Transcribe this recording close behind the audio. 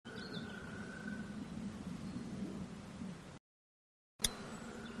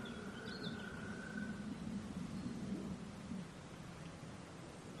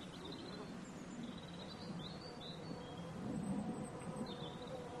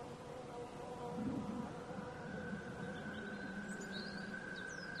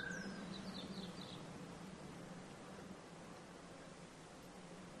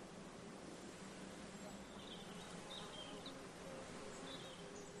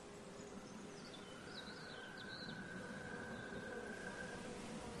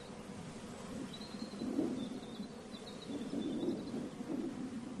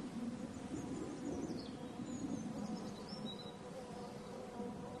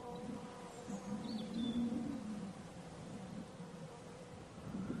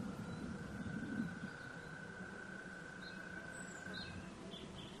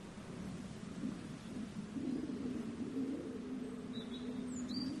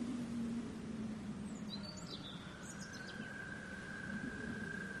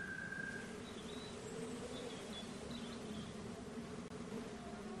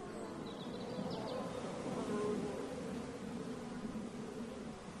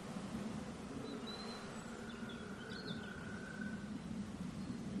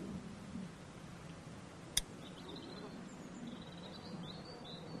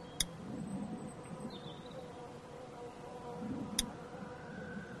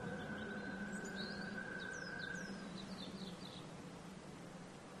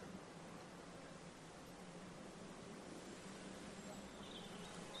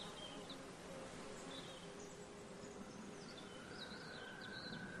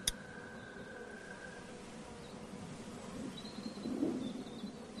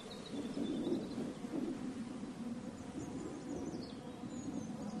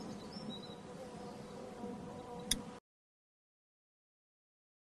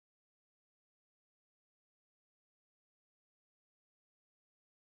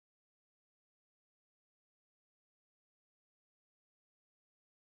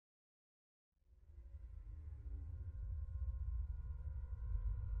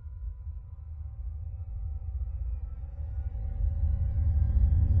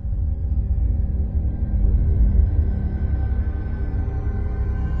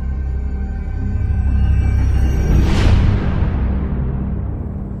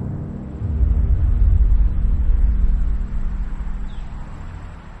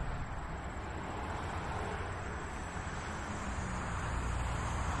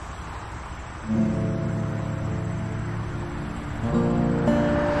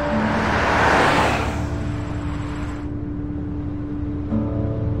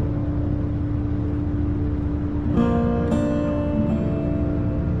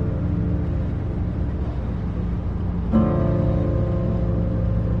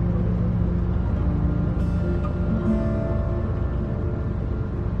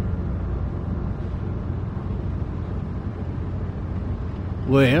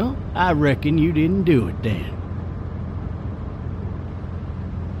Well, I reckon you didn't do it then.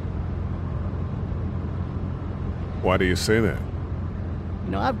 Why do you say that?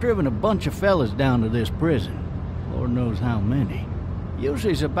 You know, I've driven a bunch of fellas down to this prison. Lord knows how many.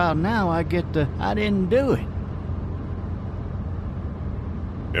 Usually it's about now I get the, I didn't do it.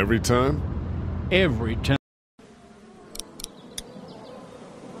 Every time? Every time.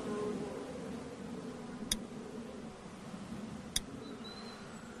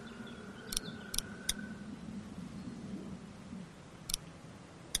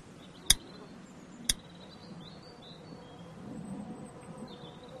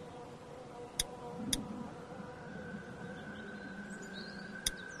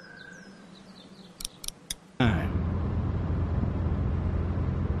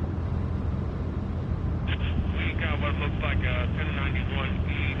 Looks like a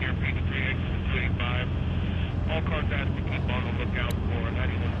 1091E near P3 exit 285. All cars asked to keep on the lookout for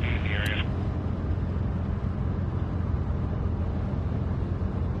 91B in the area.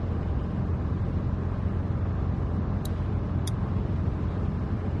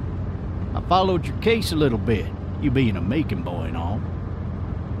 I followed your case a little bit, you being a Macon boy and all.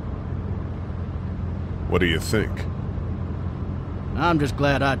 What do you think? I'm just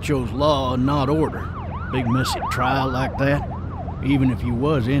glad I chose law and not order. Big messy trial like that, even if you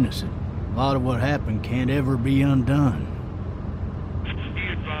was innocent, a lot of what happened can't ever be undone. Be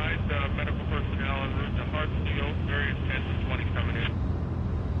advised, medical personnel en route to Hartsfield, various 10 to 20 coming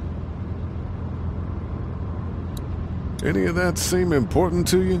in. Any of that seem important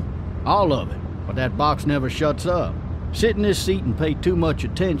to you? All of it, but that box never shuts up. Sit in this seat and pay too much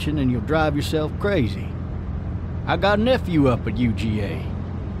attention and you'll drive yourself crazy. I got a nephew up at UGA.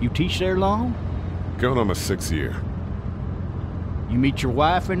 You teach there long? Going on my 6th year. You meet your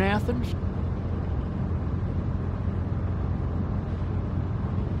wife in Athens?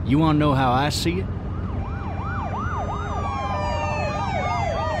 You want to know how I see it?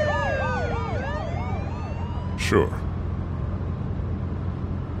 Sure.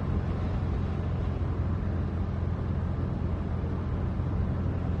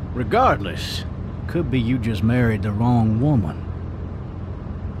 Regardless, could be you just married the wrong woman.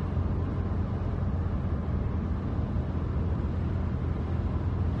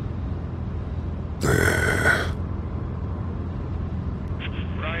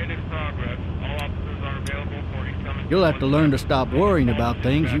 You'll have to learn to stop worrying about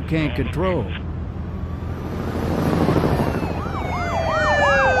things you can't control.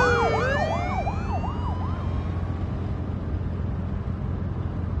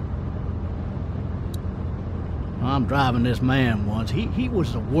 I'm driving this man once. He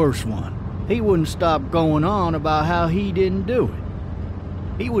was the worst one. He wouldn't stop going on about how he didn't do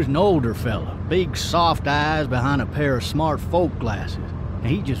it. He was an older fella, big soft eyes behind a pair of smart folk glasses. And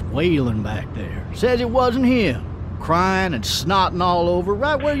he just wailing back there. Says it wasn't him. Crying and snotting all over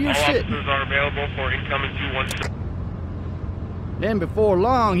right where you're sitting. All officers are available for incoming 216. Then before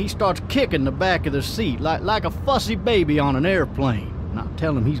long, he starts kicking the back of the seat like a fussy baby on an airplane. And I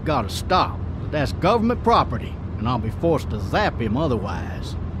tell him he's got to stop. But that's government property, and I'll be forced to zap him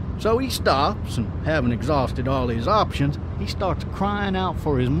otherwise. So he stops, and having exhausted all his options, he starts crying out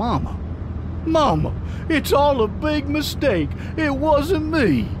for his mama. Mama, it's all a big mistake. It wasn't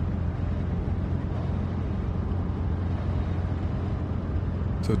me.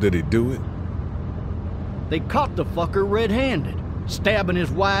 So did he do it? They caught the fucker red-handed, stabbing his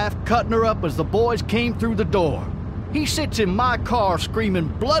wife, cutting her up as the boys came through the door. He sits in my car screaming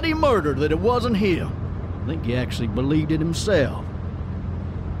bloody murder that it wasn't him. I think he actually believed it himself.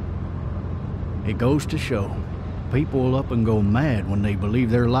 It goes to show, people will up and go mad when they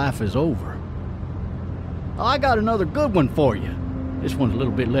believe their life is over. Oh, I got another good one for you. This one's a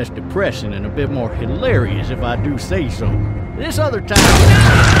little bit less depressing and a bit more hilarious if I do say so. This other time...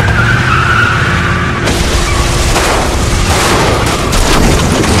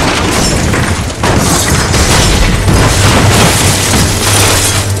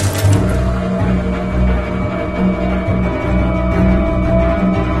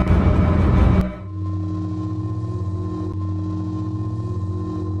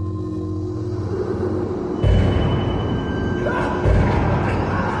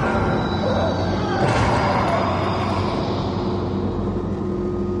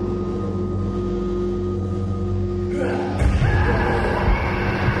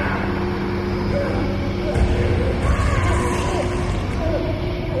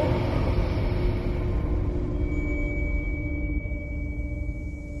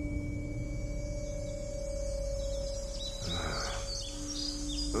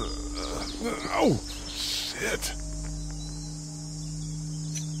 Oh, shit.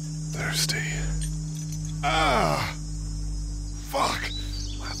 thirsty. Ah! Fuck!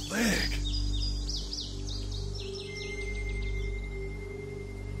 My leg!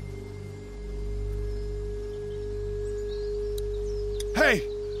 Hey!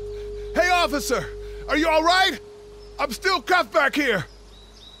 Hey, officer! Are you all right? I'm still cuffed back here!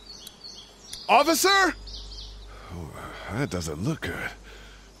 Officer? Oh, that doesn't look good.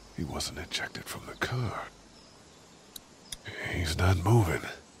 He wasn't ejected from the car. He's not moving.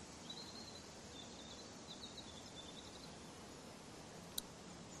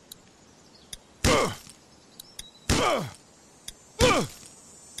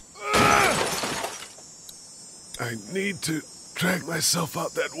 I need to drag myself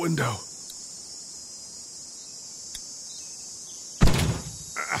out that window.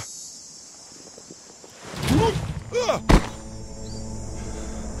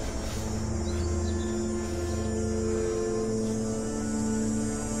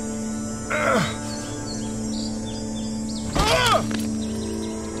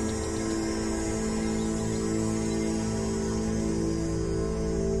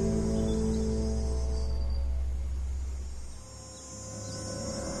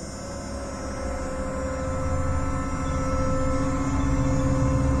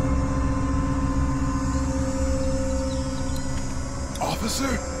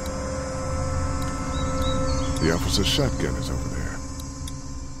 Officer? The officer's shotgun is over there.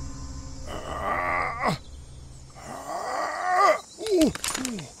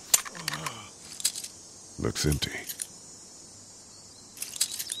 Looks empty.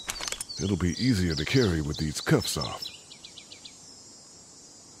 It'll be easier to carry with these cuffs off.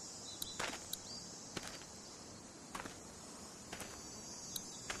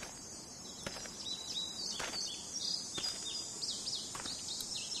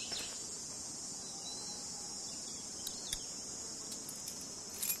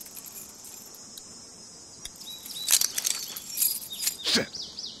 Shit!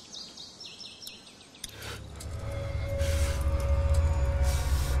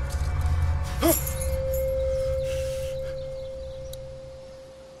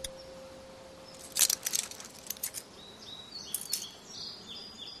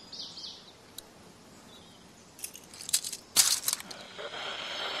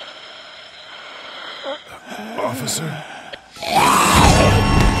 Officer?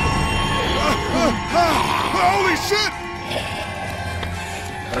 Holy shit!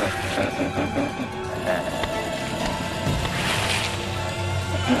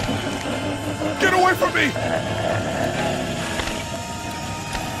 Get away from me!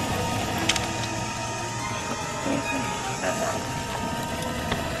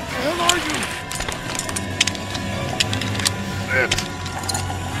 Where the hell are you? Shit!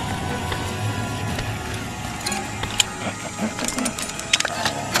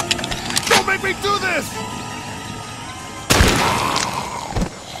 Don't make me do this!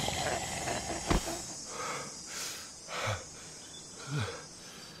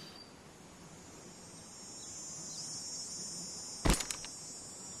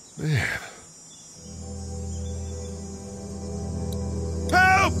 Man.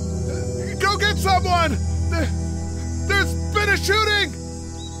 Help! Go get someone! There's been a shooting!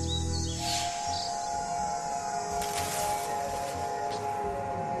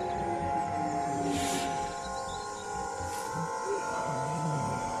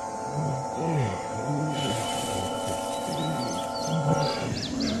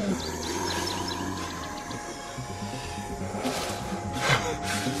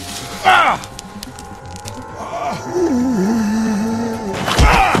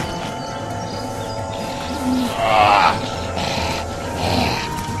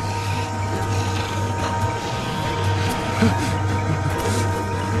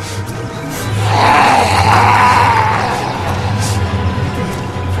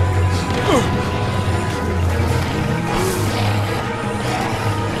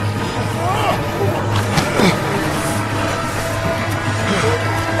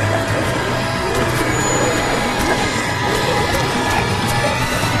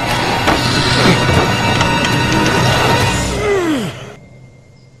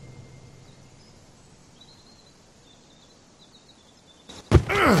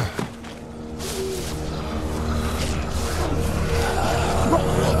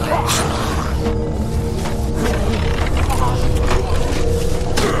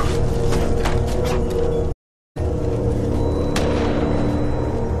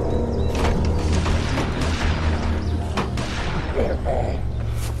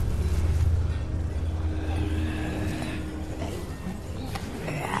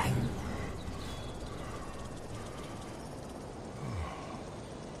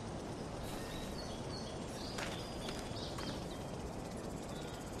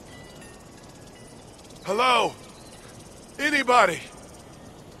 Hello? Anybody?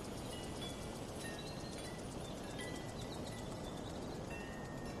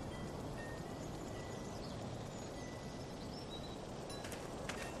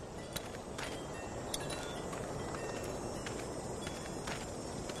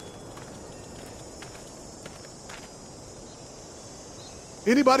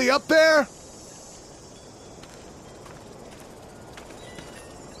 Anybody up there?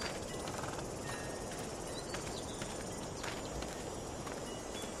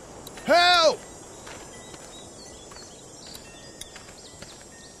 Help!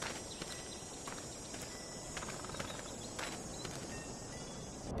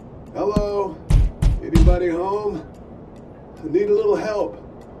 Hello? Anybody home? I need a little help.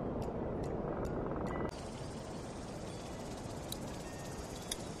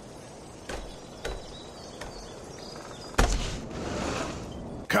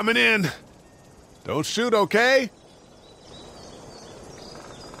 Coming in. Don't shoot, okay?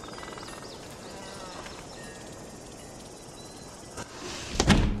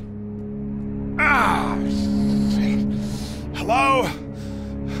 Ah! Shit. Hello?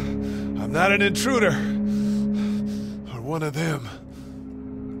 I'm not an intruder. Or one of them.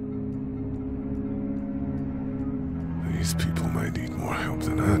 These people might need more help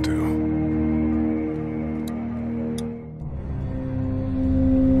than I do.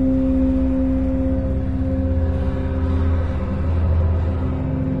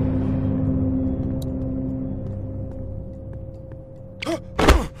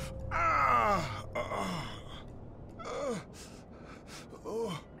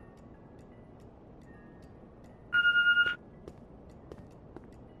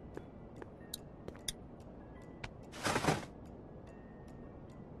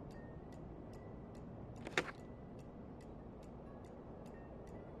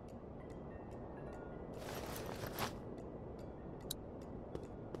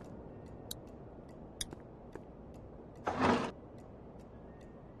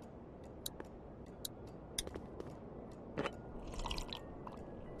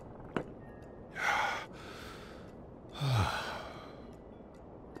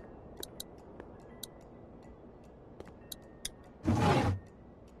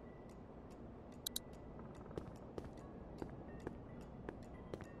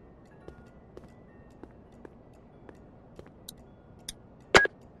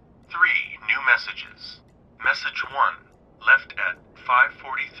 Messages. Message 1, left at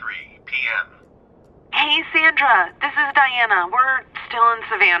 5:43 p.m. Hey, Sandra. This is Diana. We're still in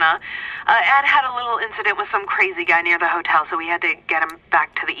Savannah. Ed had a little incident with some crazy guy near the hotel, so we had to get him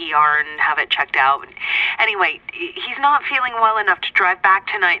back to the ER and have it checked out. Anyway, he's not feeling well enough to drive back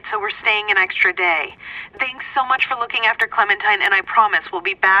tonight, so we're staying an extra day. Thanks so much for looking after Clementine, and I promise we'll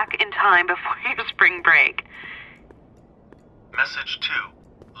be back in time before your spring break. Message 2.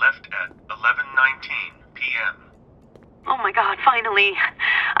 Left at 11:19 p.m. Oh my God, finally.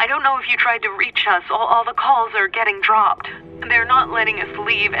 I don't know if you tried to reach us. All the calls are getting dropped. They're not letting us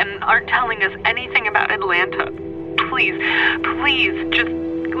leave and aren't telling us anything about Atlanta. Please, just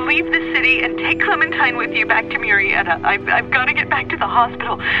leave the city and take Clementine with you back to Murrieta. I've got to get back to the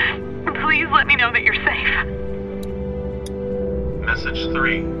hospital. Please let me know that you're safe. Message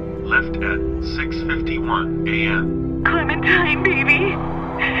 3. Left at 6:51 a.m. Clementine, baby.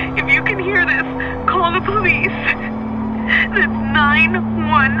 If you can hear this, call the police. That's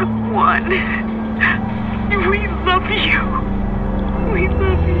 911. We love you. We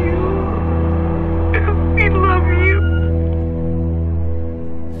love you. We love you.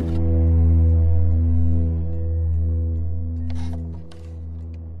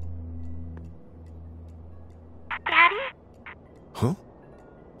 Daddy? Huh?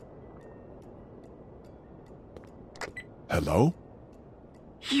 Hello?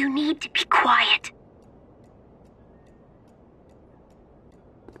 You need to be quiet.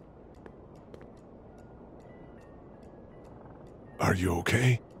 Are you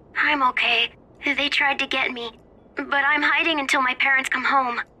okay? I'm okay. They tried to get me, but I'm hiding until my parents come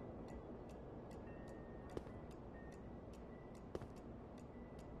home.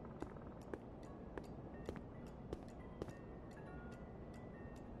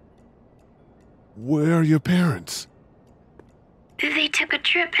 Where are your parents? They took a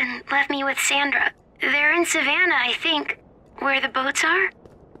trip and left me with Sandra. They're in Savannah, I think, where the boats are.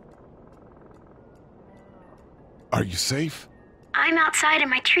 Are you safe? I'm outside in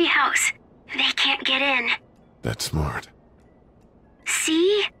my treehouse. They can't get in. That's smart.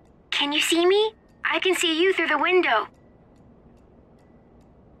 See? Can you see me? I can see you through the window.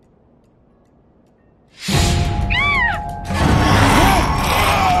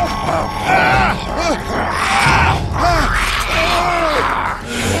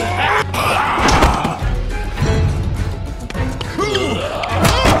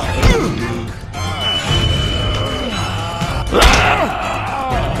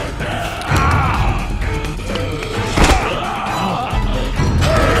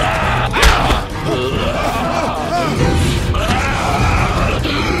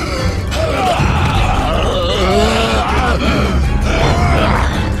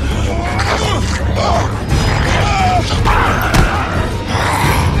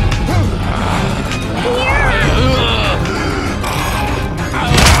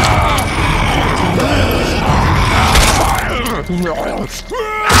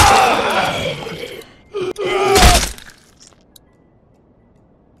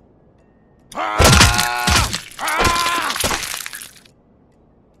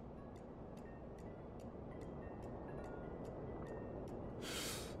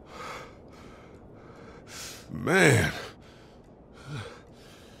 Man.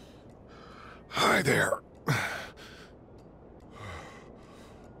 Hi there.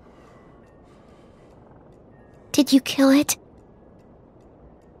 Did you kill it?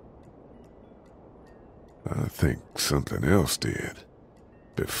 I think something else did.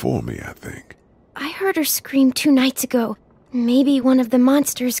 Before me, I think. I heard her scream 2 nights ago. Maybe one of the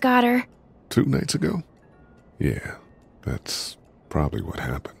monsters got her. 2 nights ago? Yeah, that's probably what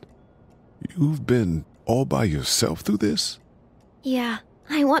happened. You've been all by yourself through this? Yeah,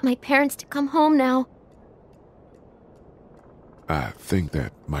 I want my parents to come home now. I think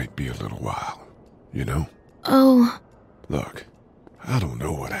that might be a little while, you know? Oh. Look, I don't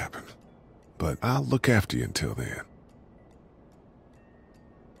know what happened, but I'll look after you until then.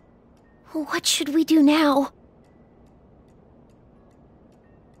 What should we do now?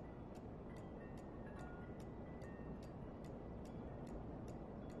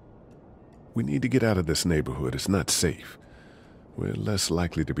 We need to get out of this neighborhood. It's not safe. We're less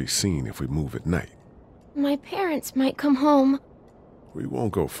likely to be seen if we move at night. My parents might come home. We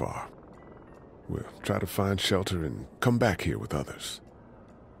won't go far. We'll try to find shelter and come back here with others.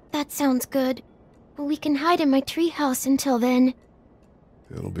 That sounds good. We can hide in my treehouse until then.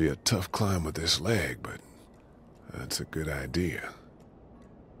 It'll be a tough climb with this leg, but that's a good idea.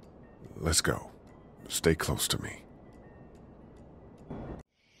 Let's go. Stay close to me.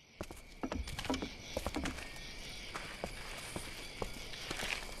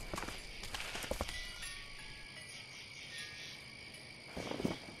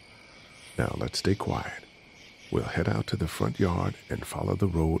 Now let's stay quiet. We'll head out to the front yard and follow the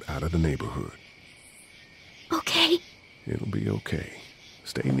road out of the neighborhood. Okay. It'll be okay.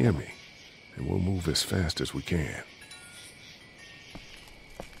 Stay near me, and we'll move as fast as we can.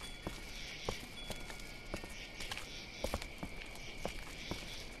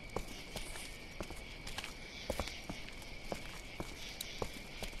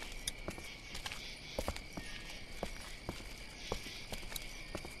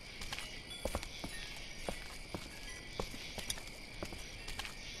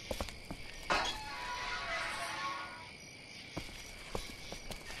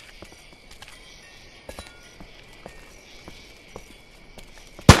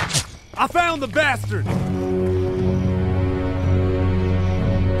 I found the bastard!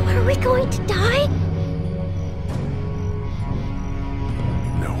 Are we going to die?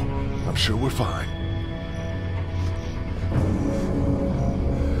 No, I'm sure we're fine.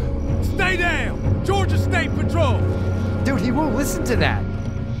 Stay down! Georgia State Patrol! Dude, he won't listen to that.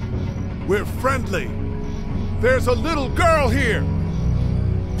 We're friendly. There's a little girl here.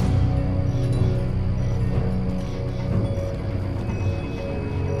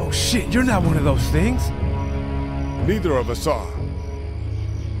 Oh shit, you're not one of those things. Neither of us are.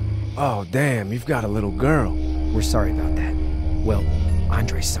 Oh, damn, you've got a little girl. We're sorry about that. Well,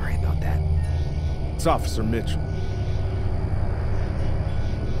 Andre's sorry about that. It's Officer Mitchell.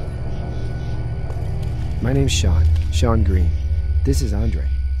 My name's Sean. Sean Green. This is Andre.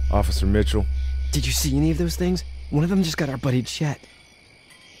 Officer Mitchell. Did you see any of those things? One of them just got our buddy Chet.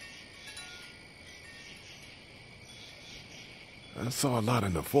 I saw a lot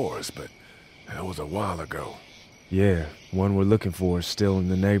in the forest, but that was a while ago. Yeah, one we're looking for is still in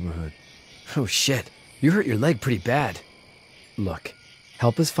the neighborhood. Oh shit, you hurt your leg pretty bad. Look,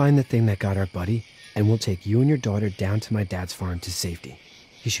 help us find the thing that got our buddy, and we'll take you and your daughter down to my dad's farm to safety.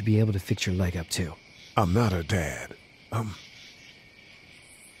 He should be able to fix your leg up too. I'm not her dad.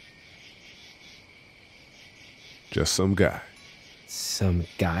 Just some guy. Some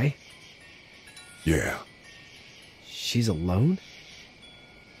guy? Yeah. She's alone?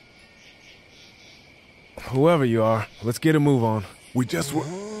 Whoever you are, let's get a move on. We just were...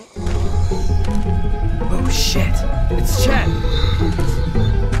 Oh shit, it's Chet!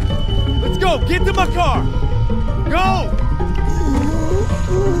 Let's go, get to my car! Go!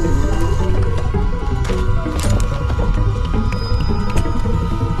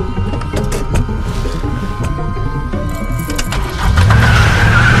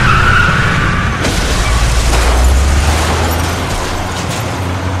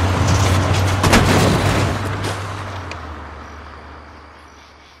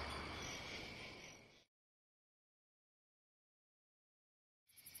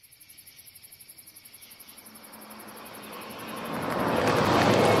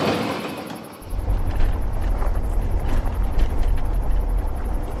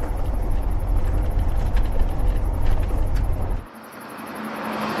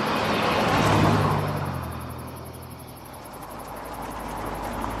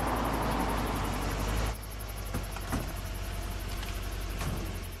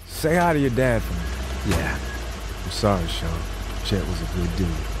 Say hi to your dad for me. Yeah, I'm sorry, Sean. Chet was a good dude.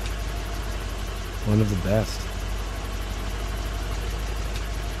 One of the best.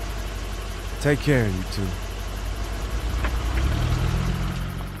 Take care of you two.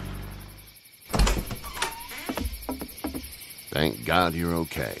 Thank God you're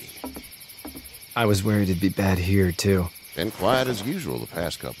okay. I was worried it'd be bad here, too. Been quiet as usual the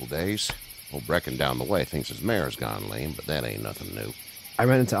past couple days. Old Brecken down the way thinks his mare's gone lame, but that ain't nothing new. I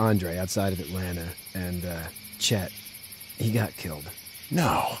ran into Andre outside of Atlanta, and, Chet, he got killed.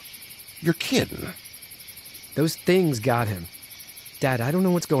 No. You're kidding. Those things got him. Dad, I don't know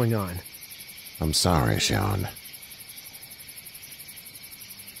what's going on. I'm sorry, Sean.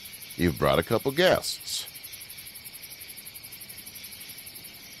 You've brought a couple guests.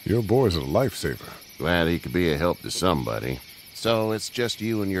 Your boy's a lifesaver. Glad he could be a help to somebody. So it's just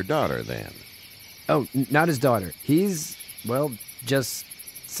you and your daughter, then? Oh, not his daughter. He's, well, just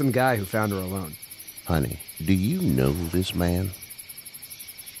some guy who found her alone. Honey, do you know this man?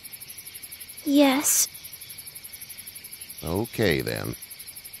 Yes. Okay, then.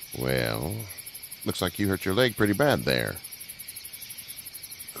 Well, looks like you hurt your leg pretty bad there.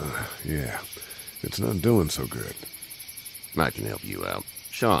 Yeah, it's not doing so good. I can help you out.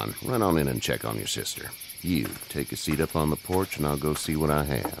 Sean, run on in and check on your sister. You, take a seat up on the porch and I'll go see what I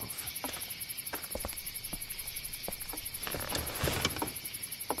have.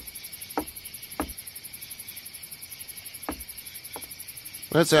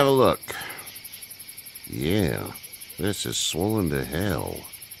 Let's have a look. Yeah, this is swollen to hell.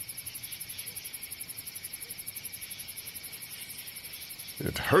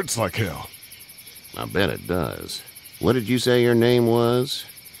 It hurts like hell. I bet it does. What did you say your name was?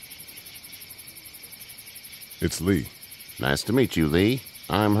 It's Lee. Nice to meet you, Lee.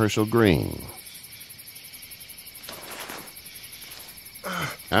 I'm Herschel Green.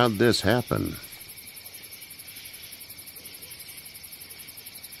 How'd this happen?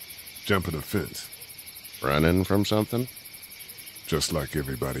 Jumping a fence. Running from something? Just like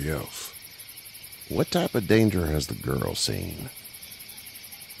everybody else. What type of danger has the girl seen?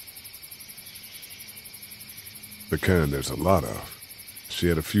 The kind there's a lot of. She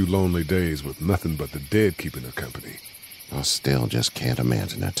had a few lonely days with nothing but the dead keeping her company. I still just can't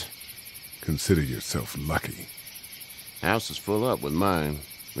imagine it. Consider yourself lucky. House is full up with mine.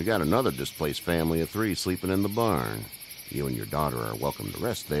 We got another displaced family of 3 sleeping in the barn. You and your daughter are welcome to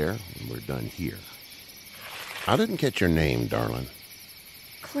rest there when we're done here. I didn't catch your name, darling.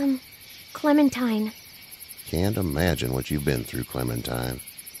 Clementine. Can't imagine what you've been through, Clementine.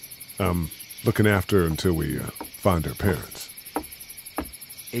 Looking after her until we find her parents.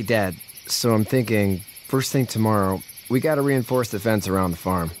 Hey, Dad, so I'm thinking, first thing tomorrow, we gotta reinforce the fence around the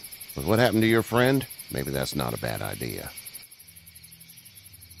farm. With what happened to your friend? Maybe that's not a bad idea.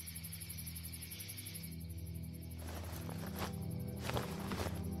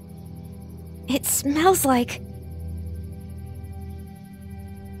 It smells like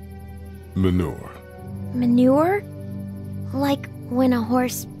Manure. manure? Like when a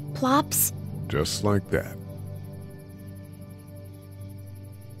horse plops? Just like that.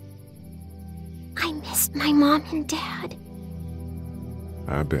 I missed my mom and dad.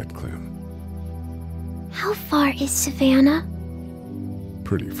 I bet, Clem. How far is Savannah?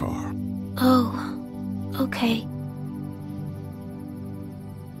 Pretty far. Oh, okay.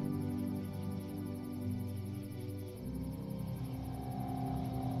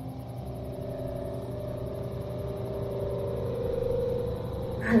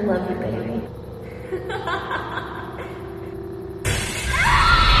 I love you, baby.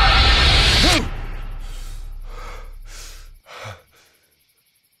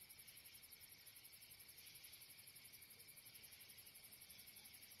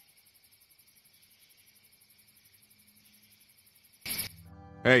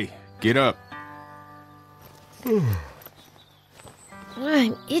 Hey, get up.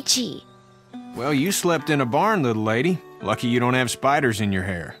 I'm itchy. Well, you slept in a barn, little lady. Lucky you don't have spiders in your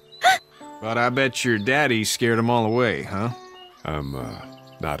hair. But I bet your daddy scared them all away, huh? I'm,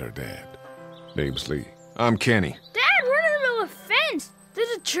 not her dad. Name's Lee. I'm Kenny. Dad, we're in the middle of a fence. There's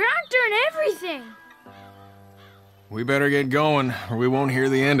a tractor and everything. We better get going, or we won't hear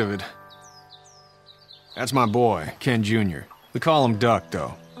the end of it. That's my boy, Ken Jr. We call him Duck,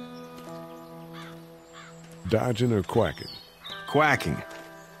 though. Dodging or quacking? Quacking.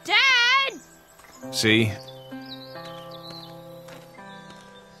 Dad! See?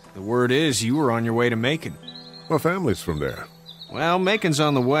 The word is you were on your way to Macon. My family's from there. Well, Macon's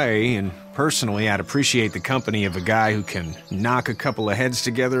on the way, and personally, I'd appreciate the company of a guy who can knock a couple of heads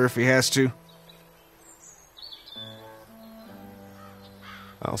together if he has to.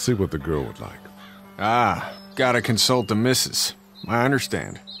 I'll see what the girl would like. Ah, Gotta consult the missus. I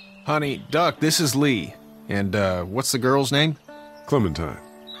understand. Honey, Duck, this is Lee. And, what's the girl's name? Clementine.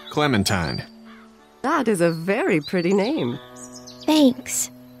 Clementine. That is a very pretty name.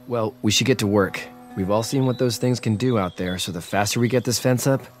 Thanks. Well, we should get to work. We've all seen what those things can do out there, so the faster we get this fence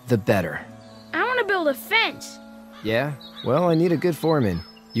up, the better. I want to build a fence. Yeah? Well, I need a good foreman.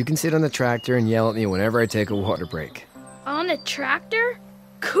 You can sit on the tractor and yell at me whenever I take a water break. On the tractor?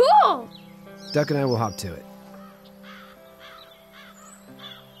 Cool! Duck and I will hop to it.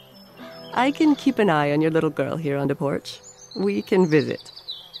 I can keep an eye on your little girl here on the porch. We can visit.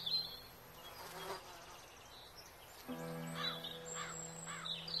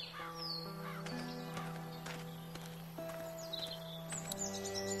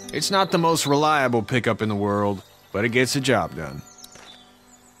 It's not the most reliable pickup in the world, but it gets the job done.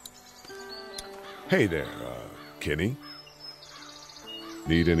 Hey there, Kenny.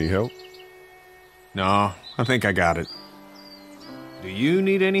 Need any help? No, I think I got it. Do you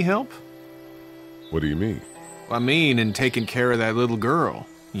need any help? What do you mean? I mean, in taking care of that little girl.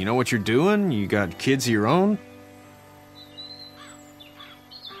 You know what you're doing? You got kids of your own?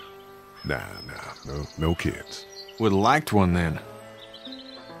 Nah, no kids. Would've liked one then.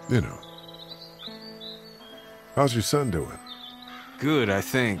 You know. How's your son doing? Good, I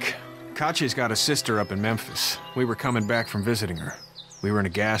think. Katya's got a sister up in Memphis. We were coming back from visiting her. We were in a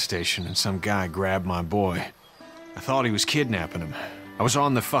gas station and some guy grabbed my boy. I thought he was kidnapping him. I was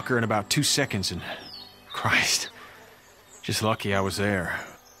on the fucker in about 2 seconds and... Christ. Just lucky I was there.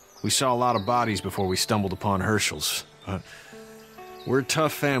 We saw a lot of bodies before we stumbled upon Hershel's, but... We're a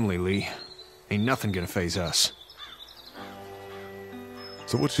tough family, Lee. Ain't nothing gonna faze us.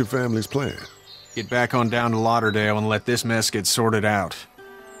 So what's your family's plan? Get back on down to Lauderdale and let this mess get sorted out.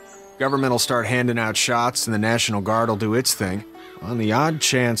 Government will start handing out shots and the National Guard will do its thing. On the odd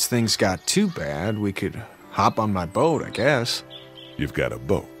chance things got too bad, we could hop on my boat, I guess. You've got a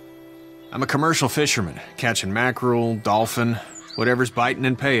boat? I'm a commercial fisherman, catching mackerel, dolphin, whatever's biting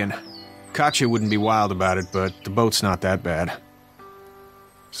and paying. Katya wouldn't be wild about it, but the boat's not that bad.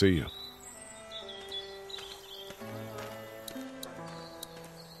 See you.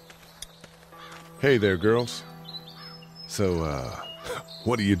 Hey there, girls. So,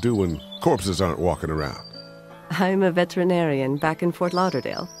 what do you do when corpses aren't walking around? I'm a veterinarian back in Fort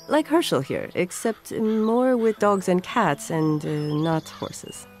Lauderdale. Like Herschel here, except more with dogs and cats and not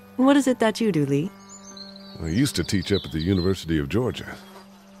horses. What is it that you do, Lee? I used to teach up at the University of Georgia.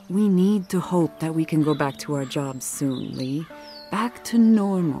 We need to hope that we can go back to our jobs soon, Lee. Back to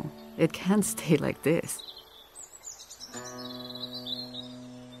normal. It can't stay like this.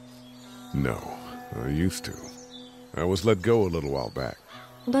 No, I used to. I was let go a little while back.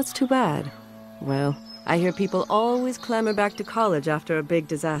 Well, that's too bad. Well, I hear people always clamor back to college after a big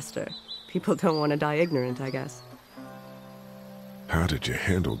disaster. People don't want to die ignorant, I guess. How did you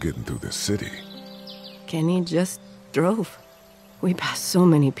handle getting through the city? Kenny just drove. We passed so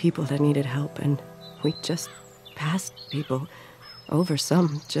many people that needed help, and we just passed people over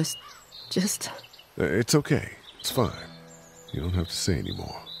some. Just... It's okay. It's fine. You don't have to say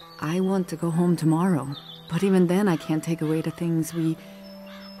anymore. I want to go home tomorrow, but even then I can't take away the things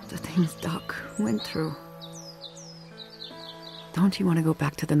Doc went through. Don't you want to go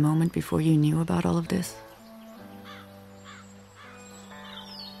back to the moment before you knew about all of this?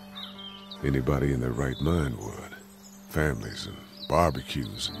 Anybody in their right mind would. Families and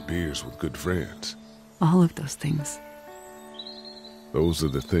barbecues and beers with good friends. All of those things. Those are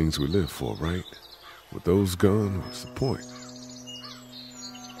the things we live for, right? With those gone, what's the point?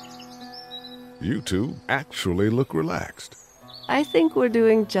 You two actually look relaxed. I think we're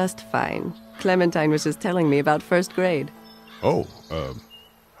doing just fine. Clementine was just telling me about first grade. Oh,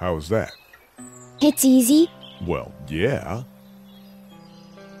 how was that? It's easy. Well, yeah.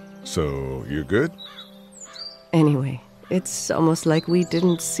 So, you're good? Anyway, it's almost like we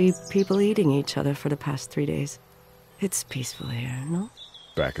didn't see people eating each other for the past 3 days. It's peaceful here, no?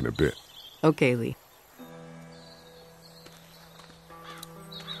 Back in a bit. Okay, Lee.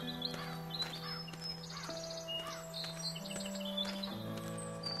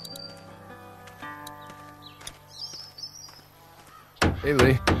 Hey,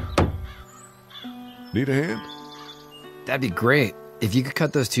 Lee. Need a hand? That'd be great. If you could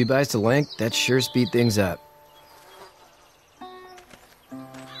cut those 2x to length, that'd sure speed things up.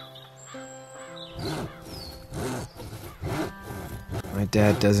 My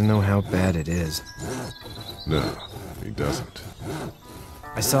dad doesn't know how bad it is. No, he doesn't.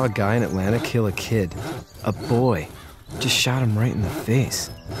 I saw a guy in Atlanta kill a kid. A boy. Just shot him right in the face.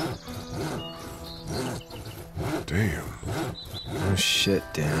 Damn. Oh shit,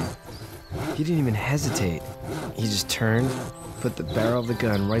 Dan. He didn't even hesitate. He just turned, put the barrel of the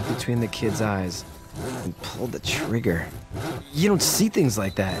gun right between the kid's eyes, and pulled the trigger. You don't see things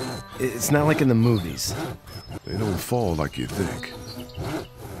like that. It's not like in the movies. They don't fall like you think.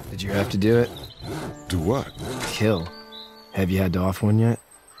 Did you have to do it? Do what? Kill. Have you had to off one yet?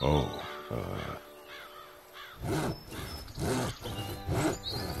 Oh,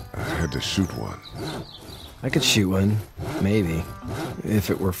 I had to shoot one. I could shoot one, maybe, if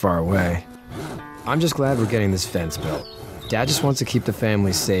it were far away. I'm just glad we're getting this fence built. Dad just wants to keep the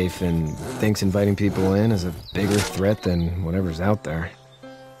family safe and thinks inviting people in is a bigger threat than whatever's out there.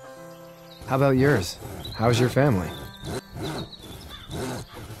 How about yours? How's your family?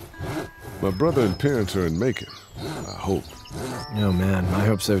 My brother and parents are in Macon. I hope. Oh man, I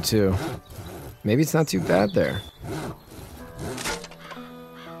hope so too. Maybe it's not too bad there.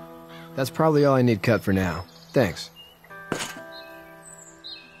 That's probably all I need cut for now. Thanks.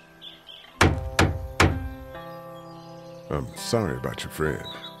 I'm sorry about your friend.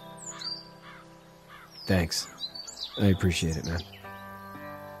 Thanks. I appreciate it, man.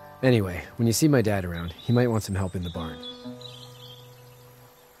 Anyway, when you see my dad around, he might want some help in the barn.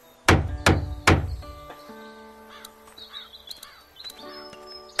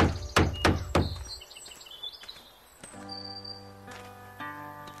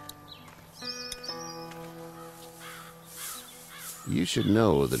 You should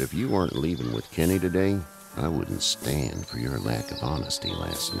know that if you weren't leaving with Kenny today, I wouldn't stand for your lack of honesty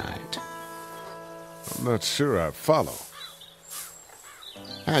last night. I'm not sure I follow.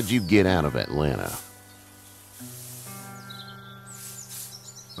 How'd you get out of Atlanta?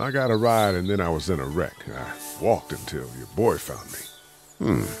 I got a ride and then I was in a wreck. I walked until your boy found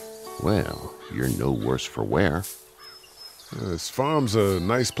me. Well, you're no worse for wear. This farm's a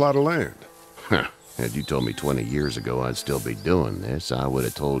nice plot of land. Had you told me 20 years ago I'd still be doing this, I would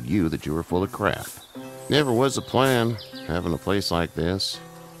have told you that you were full of crap. Never was a plan, having a place like this.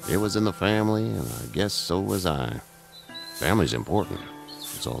 It was in the family, and I guess so was I. Family's important.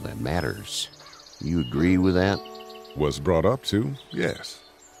 It's all that matters. You agree with that? Was brought up to, yes.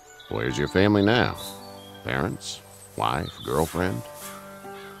 Where's your family now? Parents? Wife? Girlfriend?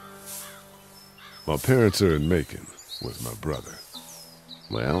 My parents are in Macon with my brother.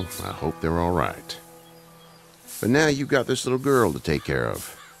 Well, I hope they're all right. But now you've got this little girl to take care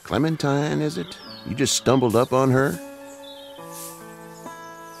of. Clementine, is it? You just stumbled up on her?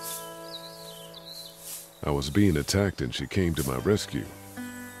 I was being attacked and she came to my rescue.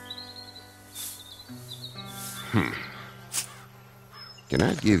 Can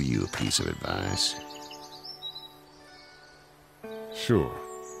I give you a piece of advice? Sure.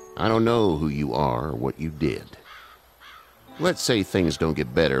 I don't know who you are or what you did. Let's say things don't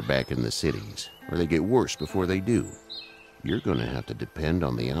get better back in the cities, or they get worse before they do. You're going to have to depend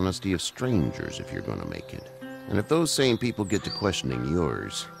on the honesty of strangers if you're going to make it. And if those same people get to questioning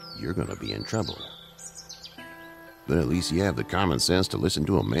yours, you're going to be in trouble. But at least you have the common sense to listen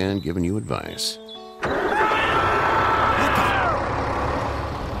to a man giving you advice.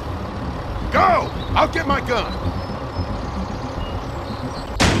 Go! I'll get my gun!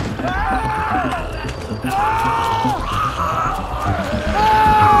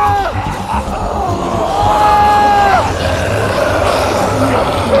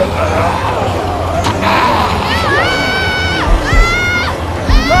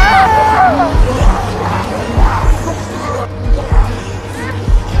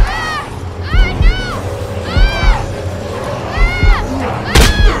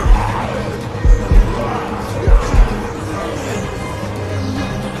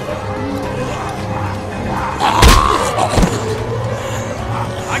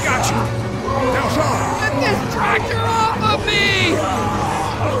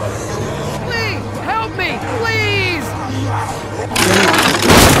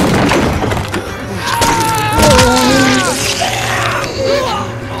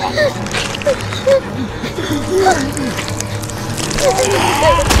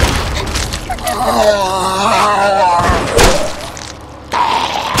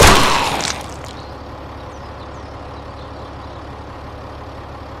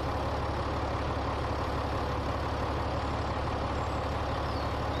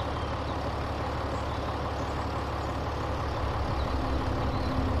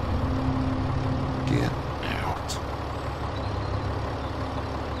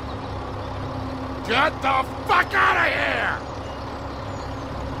 Get the fuck out of here!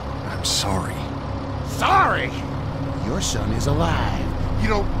 I'm sorry. Sorry? Your son is alive. You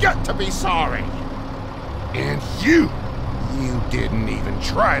don't get to be sorry. And you didn't even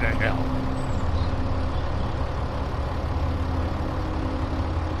try to help.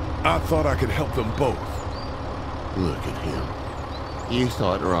 I thought I could help them both. Look at him. You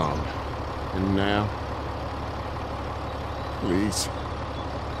thought wrong. And now? Please,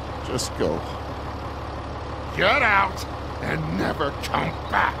 just go. Get out and never come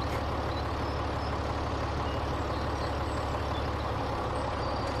back.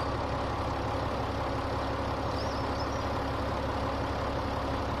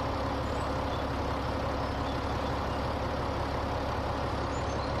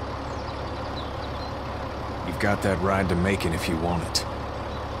 You've got that ride to Macon if you want it.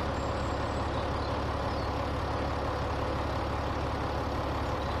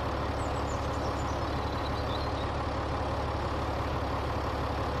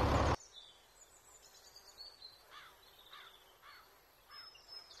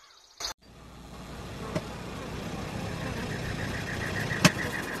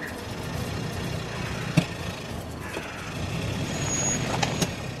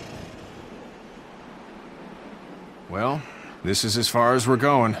 Well, this is as far as we're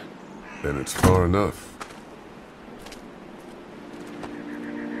going. Then it's far enough.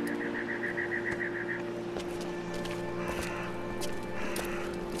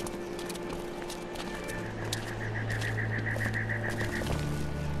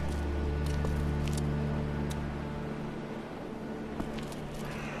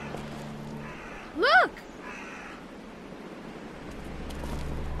 Look!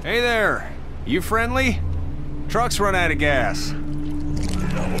 Hey there! You friendly? Truck's run out of gas.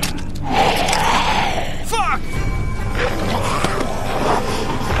 Fuck!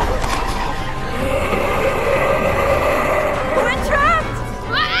 We're trapped!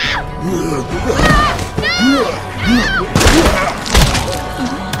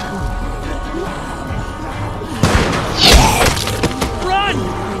 Run!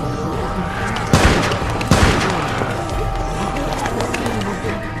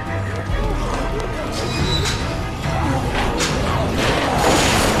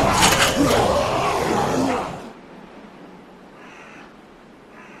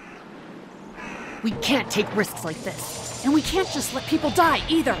 We can't take risks like this. And we can't just let people die,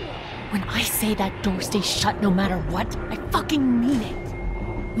 either. When I say that door stays shut no matter what, I fucking mean it.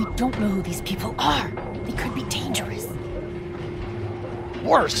 We don't know who these people are. They could be dangerous.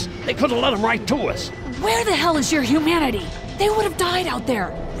 Worse, they could have let them right to us. Where the hell is your humanity? They would have died out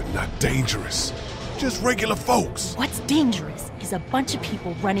there. But not dangerous. Just regular folks. What's dangerous is a bunch of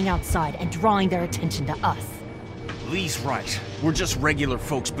people running outside and drawing their attention to us. Lee's right. We're just regular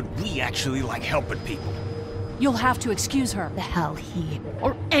folks, but we actually like helping people. You'll have to excuse her. The hell he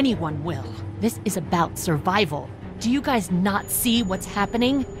or anyone will. This is about survival. Do you guys not see what's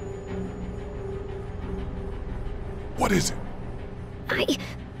happening? What is it? I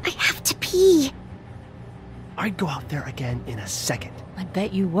have to pee. I'd go out there again in a second. I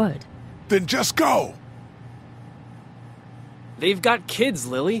bet you would. Then just go! They've got kids,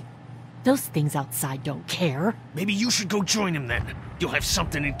 Lily. Those things outside don't care. Maybe you should go join them then. You'll have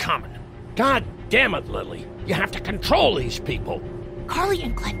something in common. God damn it, Lily. You have to control these people. Carly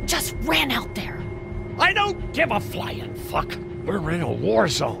and Glenn just ran out there. I don't give a flying fuck. We're in a war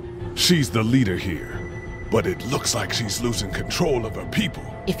zone. She's the leader here, but it looks like she's losing control of her people.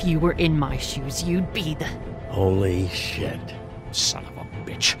 If you were in my shoes, you'd be the... Holy shit. Son of a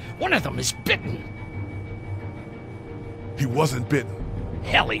bitch. One of them is bitten. He wasn't bitten.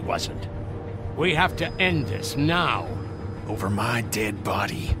 Hell, he wasn't. We have to end this now. Over my dead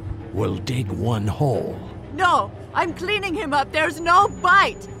body. We'll dig one hole. No! I'm cleaning him up. There's no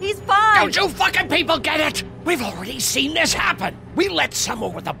bite. He's fine. Don't you fucking people get it? We've already seen this happen. We let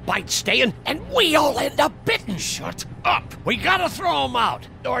someone with a bite stay in, and we all end up bitten. Shut up. We gotta throw him out,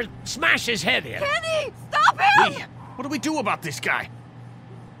 or smash his head in. Kenny! Stop him! Lee, what do we do about this guy?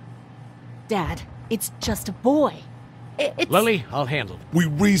 Dad, it's just a boy. It's... Lily, I'll handle it. We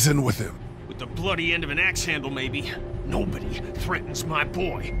reason with him. With the bloody end of an axe handle, maybe. Nobody threatens my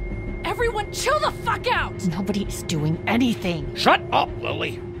boy. Everyone chill the fuck out! Nobody is doing anything. Shut up,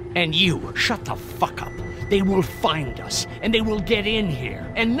 Lily. And you, shut the fuck up. They will find us, and they will get in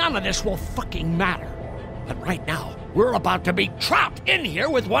here, and none of this will fucking matter. But right now, we're about to be trapped in here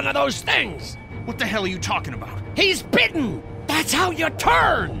with one of those things. What the hell are you talking about? He's bitten! That's how you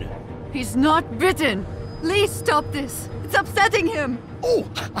turn! He's not bitten. Lee, stop this. It's upsetting him. Oh,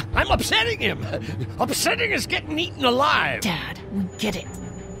 I'm upsetting him. Upsetting is getting eaten alive. Dad, we get it.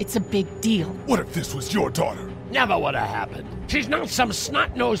 It's a big deal. What if this was your daughter? Never would have happened. She's not some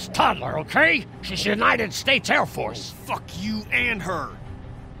snot-nosed toddler, okay? She's United States Air Force. Fuck you and her.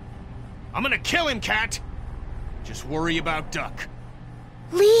 I'm gonna kill him, Cat. Just worry about Duck.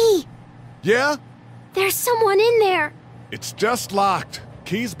 Lee! Yeah? There's someone in there. It's just locked.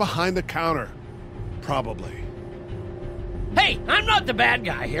 Key's behind the counter. Probably. Hey, I'm not the bad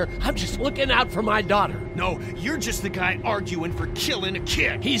guy here. I'm just looking out for my daughter. No, you're just the guy arguing for killing a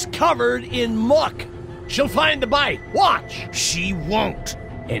kid. He's covered in muck. She'll find the bite. Watch. She won't.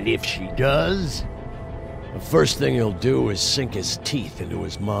 And if she does, the first thing he'll do is sink his teeth into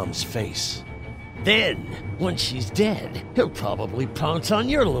his mom's face. Then, once she's dead, he'll probably pounce on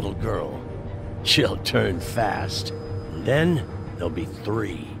your little girl. She'll turn fast. And then, there'll be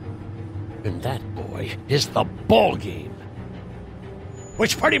 3. And that, boy, is the ball game.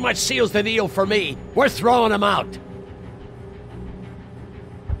 Which pretty much seals the deal for me. We're throwing him out.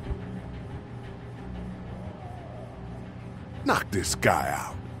 Knock this guy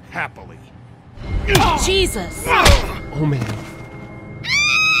out. Happily. Jesus! Oh, man.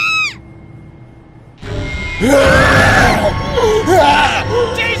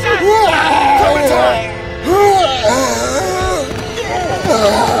 Jesus!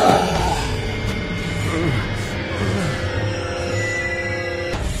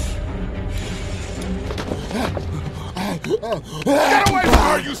 Get away from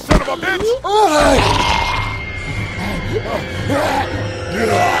her, you son of a bitch!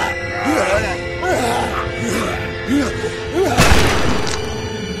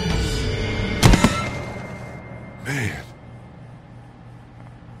 Man.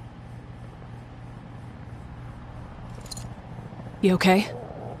 You okay?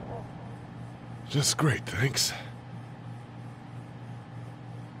 Just great, thanks.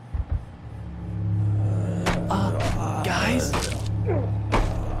 Guys?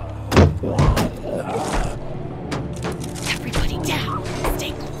 Everybody down.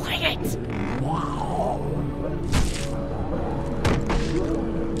 Stay quiet.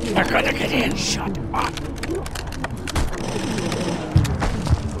 They're gonna get in. Shut up.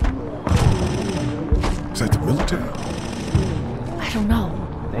 Is that the military? I don't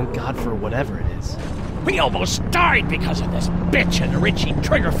know. Thank God for whatever it is. We almost died because of this bitch and Richie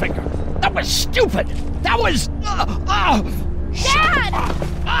Triggerfinger. That was stupid. That was... Dad!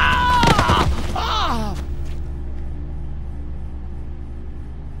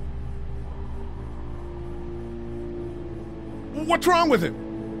 What's wrong with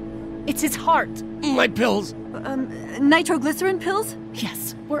him? It's his heart. My pills. Nitroglycerin pills?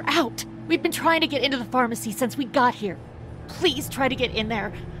 Yes, we're out. We've been trying to get into the pharmacy since we got here. Please try to get in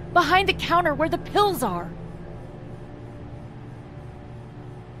there. Behind the counter where the pills are.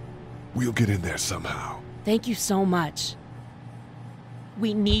 We'll get in there somehow. Thank you so much.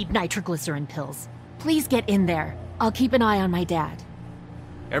 We need nitroglycerin pills. Please get in there. I'll keep an eye on my dad.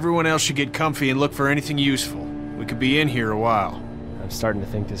 Everyone else should get comfy and look for anything useful. We could be in here a while. I'm starting to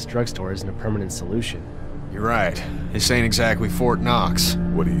think this drugstore isn't a permanent solution. You're right. This ain't exactly Fort Knox.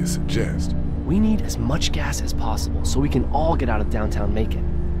 What do you suggest? We need as much gas as possible so we can all get out of downtown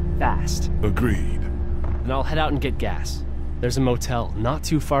Macon. Fast. Agreed. Then I'll head out and get gas. There's a motel not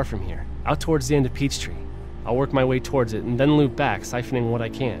too far from here, out towards the end of Peachtree. I'll work my way towards it and then loop back, siphoning what I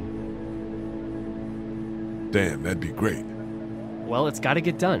can. Damn, that'd be great. Well, it's gotta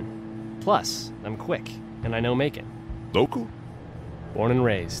get done. Plus, I'm quick, and I know Macon. Local? Born and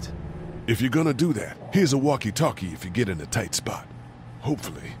raised. If you're gonna do that, here's a walkie-talkie if you get in a tight spot.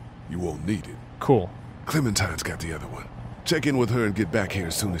 Hopefully, you won't need it. Cool. Clementine's got the other one. Check in with her and get back here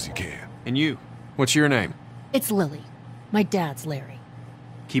as soon as you can. And you? What's your name? It's Lily. My dad's Larry.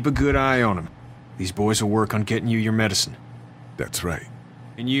 Keep a good eye on him. These boys will work on getting you your medicine. That's right.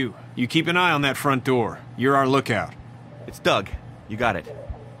 And you keep an eye on that front door. You're our lookout. It's Doug. You got it.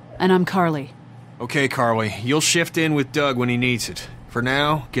 And I'm Carly. Okay, Carly. You'll shift in with Doug when he needs it. For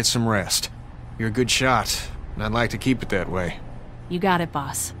now, get some rest. You're a good shot, and I'd like to keep it that way. You got it,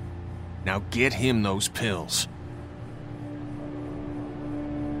 boss. Now get him those pills.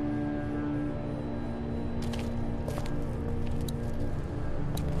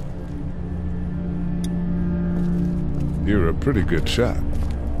 You're a pretty good shot.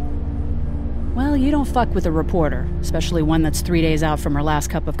 Well, you don't fuck with a reporter, especially one that's 3 days out from her last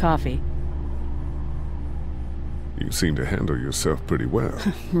cup of coffee. You seem to handle yourself pretty well.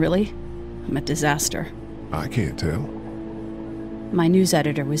 Really? I'm a disaster. I can't tell. My news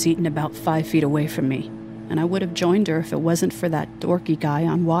editor was eaten about 5 feet away from me, and I would have joined her if it wasn't for that dorky guy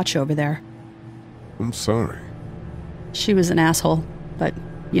on watch over there. I'm sorry. She was an asshole, but,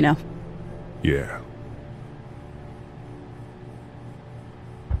 you know. Yeah.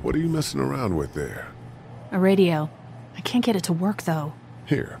 What are you messing around with there? A radio. I can't get it to work, though.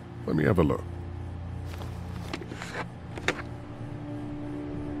 Here, let me have a look.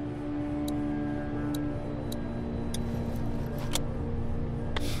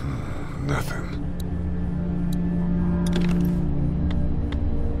 Nothing.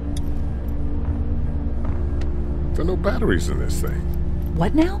 There are no batteries in this thing.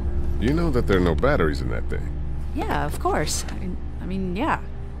 What now? You know that there are no batteries in that thing. Yeah, of course. I mean, yeah.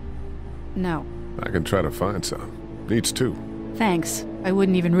 No. I can try to find some. Needs two. Thanks. I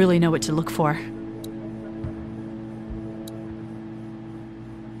wouldn't even really know what to look for.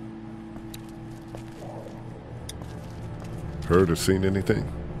 Heard or seen anything?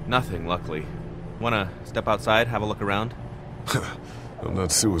 Nothing, luckily. Wanna step outside, have a look around? I'm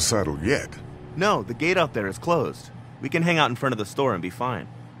not suicidal yet. No, the gate out there is closed. We can hang out in front of the store and be fine.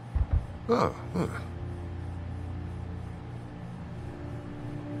 Oh, huh.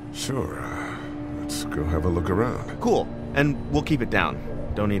 Sure, let's go have a look around. Cool, and we'll keep it down.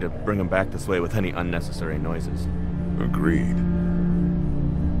 Don't need to bring them back this way with any unnecessary noises. Agreed.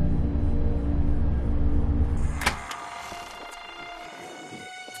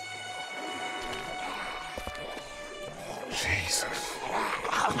 Jesus.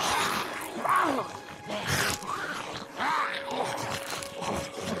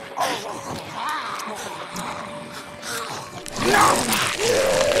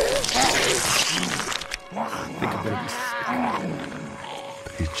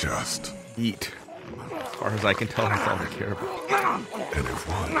 They just eat. As far as I can tell, that's all they care about. And if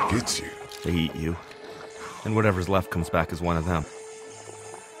one gets you, they eat you. And whatever's left comes back as one of them.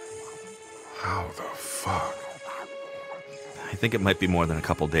 How the fuck? I think it might be more than a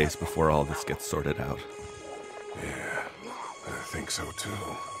couple days before all this gets sorted out. Yeah, I think so too.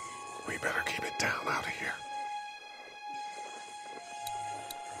 We better keep it down out of here.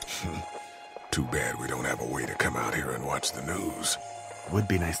 Too bad we don't have a way to come out here and watch the news. Would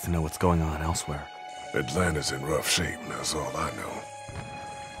be nice to know what's going on elsewhere. Atlanta's in rough shape, and that's all I know.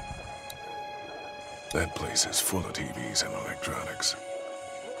 That place is full of TVs and electronics.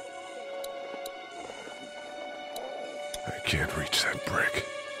 I can't reach that brick.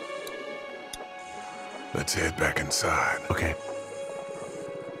 Let's head back inside. Okay.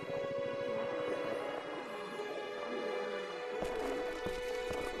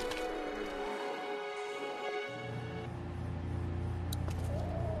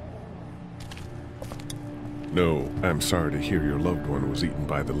 No, I'm sorry to hear your loved one was eaten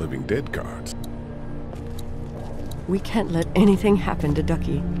by the living dead guards. We can't let anything happen to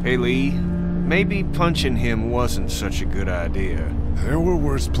Ducky. Hey, Lee. Maybe punching him wasn't such a good idea. There were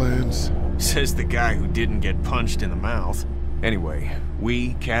worse plans. Says the guy who didn't get punched in the mouth. Anyway,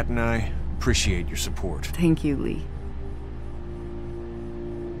 we, Kat and I, appreciate your support. Thank you, Lee.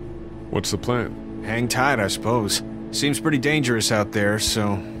 What's the plan? Hang tight, I suppose. Seems pretty dangerous out there,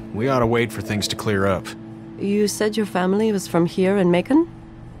 so we ought to wait for things to clear up. You said your family was from here in Macon?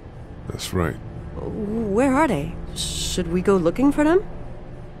 That's right. Where are they? Should we go looking for them?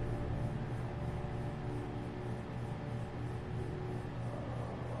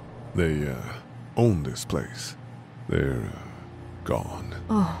 They, own this place. They're, gone.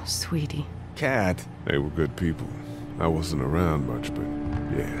 Oh, sweetie. Kat. They were good people. I wasn't around much, but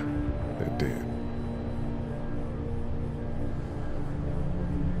yeah, they're dead.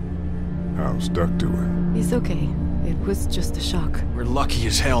 How's Duck doing? He's okay. It was just a shock. We're lucky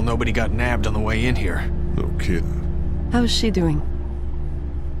as hell nobody got nabbed on the way in here. No kidding. How's she doing?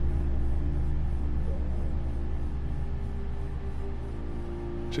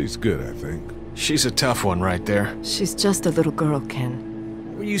 She's good, I think. She's a tough one right there. She's just a little girl,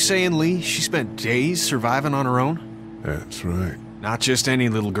 Ken. Were you saying, Lee, she spent days surviving on her own? That's right. Not just any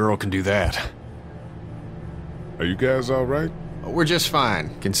little girl can do that. Are you guys all right? We're just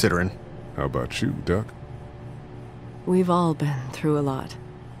fine, considering. How about you, Duck? We've all been through a lot.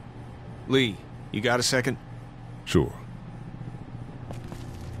 Lee, you got a second? Sure.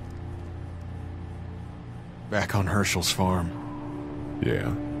 Back on Herschel's farm.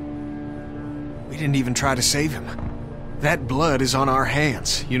 Yeah? We didn't even try to save him. That blood is on our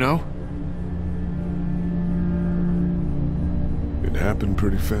hands, you know? It happened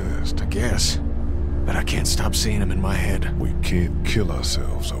pretty fast. I guess. But I can't stop seeing him in my head. We can't kill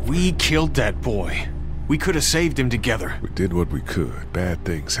ourselves over We killed that boy. We could have saved him together. We did what we could. Bad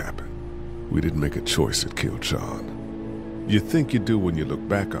things happen. We didn't make a choice that killed Sean. You think you do when you look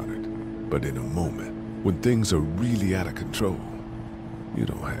back on it. But in a moment, when things are really out of control, you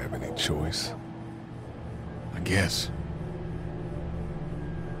don't have any choice. I guess.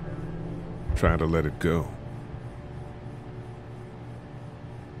 Try to let it go.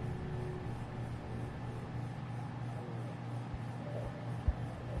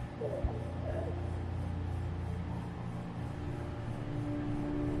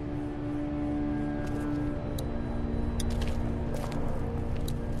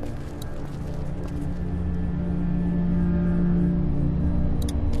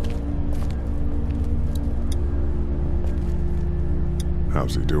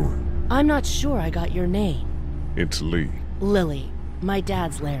 How's he doing? I'm not sure I got your name. It's Lee. Lily. My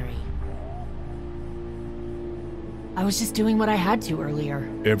dad's Larry. I was just doing what I had to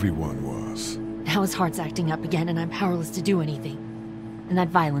earlier. Everyone was. Now his heart's acting up again and I'm powerless to do anything. And that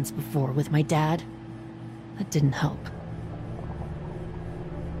violence before with my dad, that didn't help.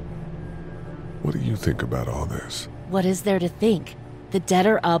 What do you think about all this? What is there to think? The dead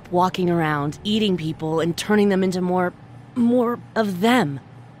are up, walking around, eating people, and turning them into more of them.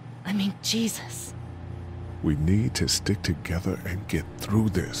 I mean, Jesus. We need to stick together and get through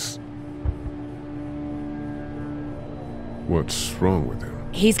this. What's wrong with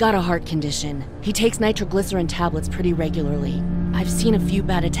him? He's got a heart condition. He takes nitroglycerin tablets pretty regularly. I've seen a few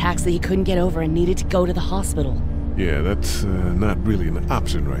bad attacks that he couldn't get over and needed to go to the hospital. Yeah, that's not really an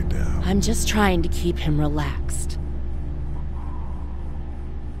option right now. I'm just trying to keep him relaxed.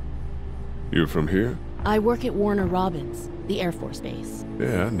 You're from here? I work at Warner Robins, the Air Force Base.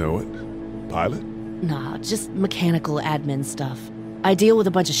 Yeah, I know it. Pilot? Nah, just mechanical admin stuff. I deal with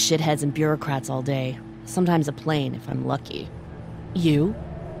a bunch of shitheads and bureaucrats all day. Sometimes a plane, if I'm lucky. You?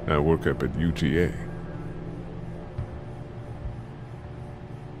 I work up at UGA.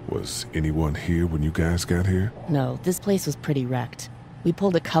 Was anyone here when you guys got here? No, this place was pretty wrecked. We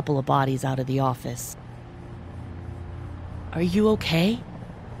pulled a couple of bodies out of the office. Are you okay?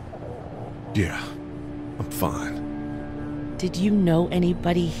 Yeah, I'm fine. Did you know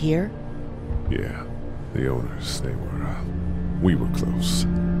anybody here? Yeah, the owners, we were close.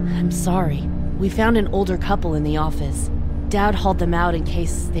 I'm sorry. We found an older couple in the office. Dad hauled them out in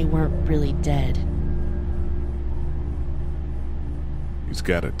case they weren't really dead. He's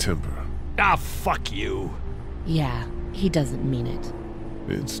got a temper. Ah, fuck you. Yeah, he doesn't mean it.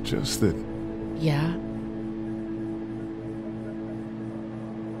 It's just that... Yeah?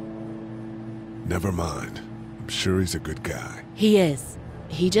 Never mind. I'm sure he's a good guy. He is.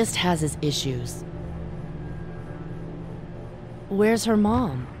 He just has his issues. Where's her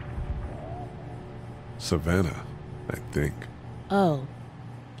mom? Savannah, I think. Oh,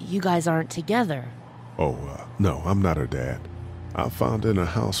 you guys aren't together. Oh, no, I'm not her dad. I found her in a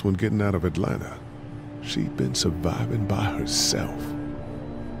house when getting out of Atlanta. She'd been surviving by herself.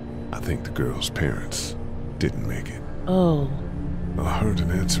 I think the girl's parents didn't make it. Oh. I heard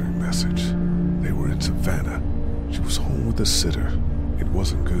an answering message. They were in Savannah. She was home with a sitter. It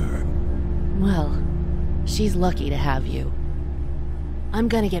wasn't good. Well, she's lucky to have you. I'm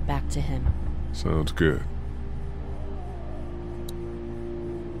gonna get back to him. Sounds good.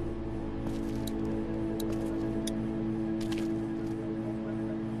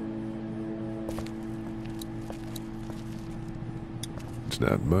 It's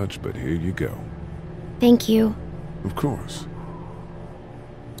not much, but here you go. Thank you. Of course.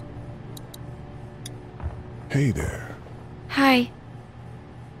 Hey there. Hi.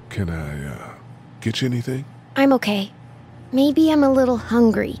 Can I, get you anything? I'm okay. Maybe I'm a little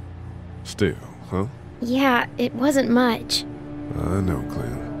hungry. Still, huh? Yeah, it wasn't much. I know,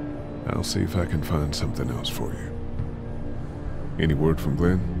 Glenn. I'll see if I can find something else for you. Any word from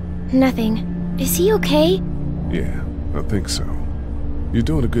Glenn? Nothing. Is he okay? Yeah, I think so. You're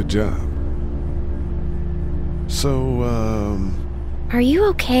doing a good job. So, Are you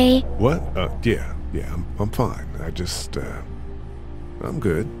okay? What? Yeah, I'm fine. I just, I'm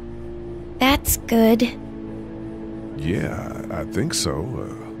good. That's good. Yeah, I think so.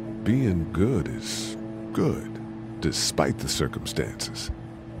 Being good is good, despite the circumstances.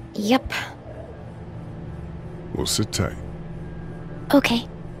 Yep. Well, sit tight. Okay.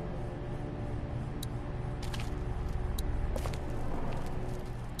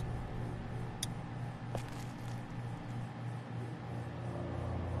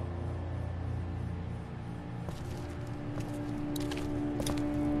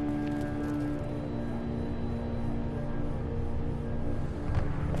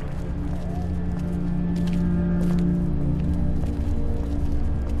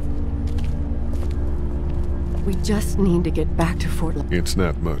 We just need to get back to Fort La... It's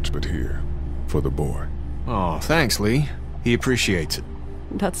not much, but here. For the boy. Oh, thanks, Lee. He appreciates it.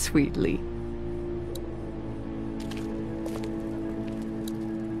 That's sweet, Lee.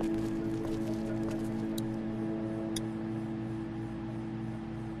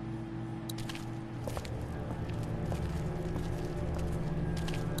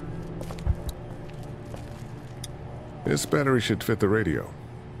 This battery should fit the radio.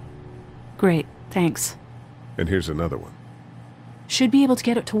 Great, thanks. And here's another one. Should be able to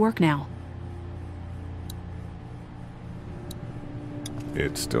get it to work now.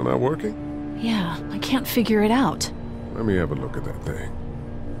 It's still not working? Yeah, I can't figure it out. Let me have a look at that thing.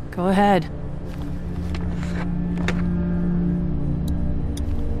 Go ahead.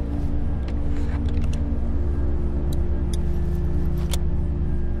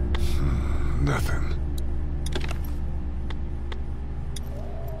 Nothing.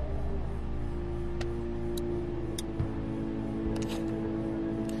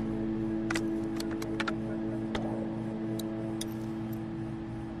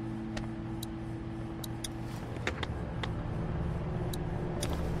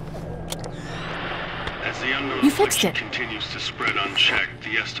 You fixed it. Continues to spread unchecked.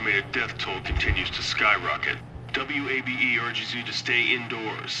 The estimated death toll continues to skyrocket. WABE urges you to stay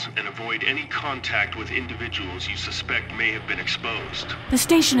indoors and avoid any contact with individuals you suspect may have been exposed. The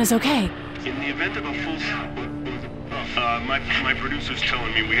station is okay. In the event of a full... my producer's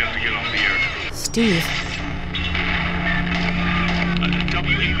telling me we have to get off the air. Steve.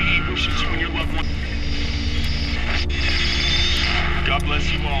 WABE wishes you and your loved one... God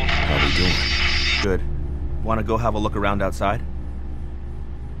bless you all. How we doing? Good. Want to go have a look around outside?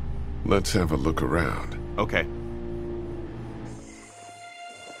 Let's have a look around. Okay.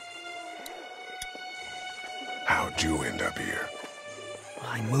 How'd you end up here?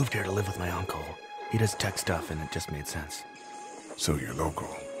 I moved here to live with my uncle. He does tech stuff, and it just made sense. So you're local.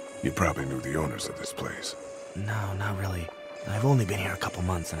 You probably knew the owners of this place. No, not really. I've only been here a couple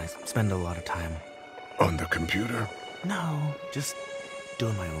months, and I spend a lot of time... On the computer? No, just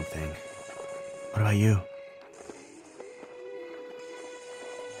doing my own thing. What about you?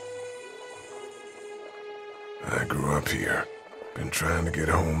 I grew up here. Been trying to get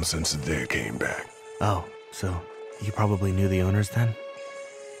home since the day I came back. Oh, so you probably knew the owners then?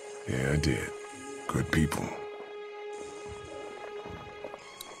 Yeah, I did. Good people.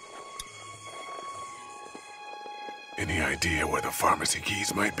 Any idea where the pharmacy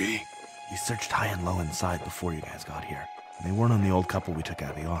keys might be? We searched high and low inside before you guys got here. They weren't on the old couple we took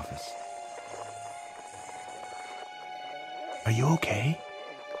out of the office. Are you okay?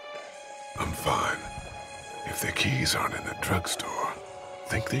 I'm fine. If the keys aren't in the drugstore,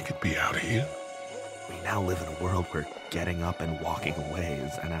 think they could be out here? We now live in a world where getting up and walking away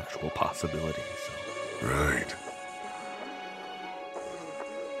is an actual possibility, so... Right.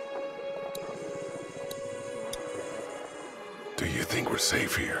 Do you think we're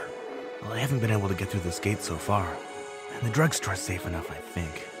safe here? Well, I haven't been able to get through this gate so far. And the drugstore's safe enough, I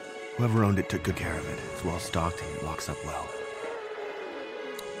think. Whoever owned it took good care of it. It's well stocked and it locks up well.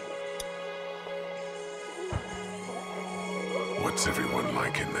 What's everyone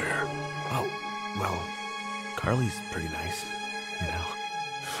like in there? Oh, well, Carly's pretty nice, you know.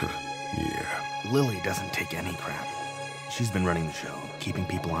 Yeah. Lily doesn't take any crap. She's been running the show, keeping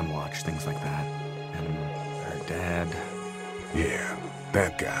people on watch, things like that. And her dad... Yeah,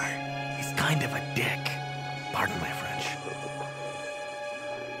 that guy. He's kind of a dick. Pardon my French.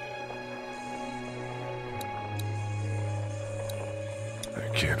 I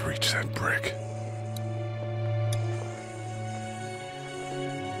can't reach that brick.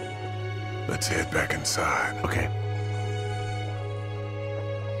 Let's head back inside. Okay.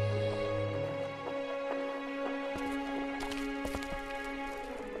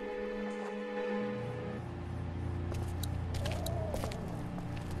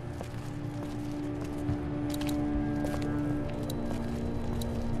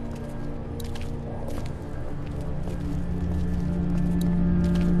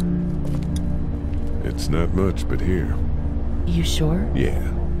 It's not much, but here. You sure? Yeah.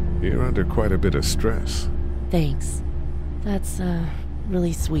 You're under quite a bit of stress. Thanks. That's,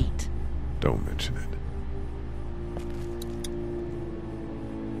 really sweet. Don't mention it.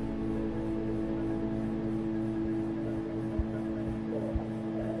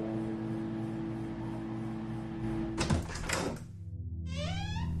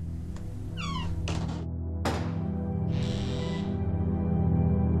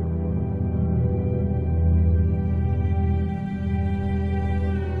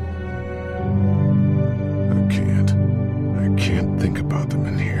 I can't think about them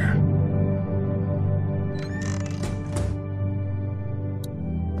in here.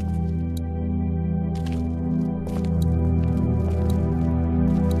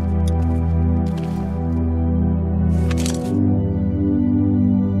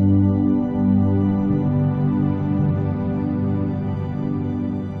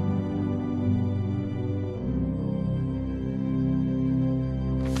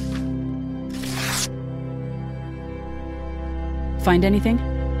 Find anything?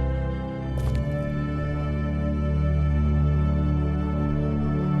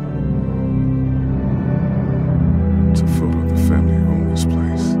 It's a photo of the family who owned this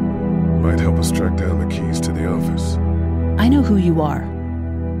place. Might help us track down the keys to the office. I know who you are.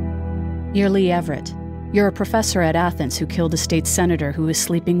 You're Lee Everett. You're a professor at Athens who killed a state senator who was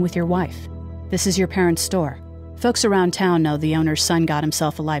sleeping with your wife. This is your parents' store. Folks around town know the owner's son got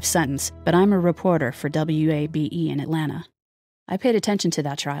himself a life sentence, but I'm a reporter for WABE in Atlanta. I paid attention to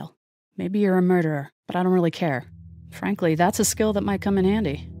that trial. Maybe you're a murderer, but I don't really care. Frankly, that's a skill that might come in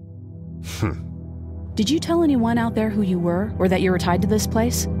handy. Did you tell anyone out there who you were, or that you were tied to this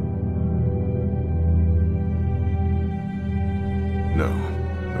place? No,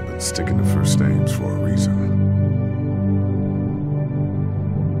 I've been sticking to first names for a reason.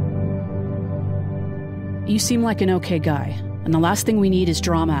 You seem like an okay guy, and the last thing we need is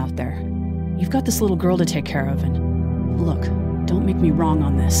drama out there. You've got this little girl to take care of, and look, don't make me wrong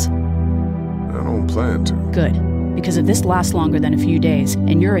on this. I don't plan to. Good, because if this lasts longer than a few days,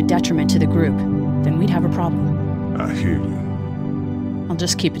 and you're a detriment to the group, then we'd have a problem. I hear you. I'll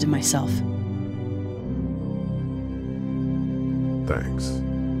just keep it to myself. Thanks.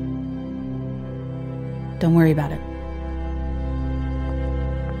 Don't worry about it.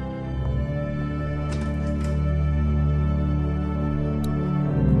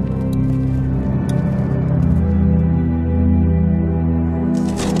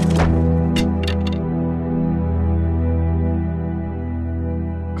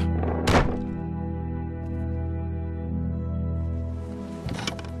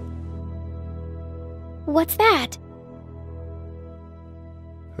 What's that?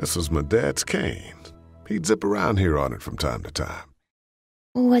 This was my dad's cane. He'd zip around here on it from time to time.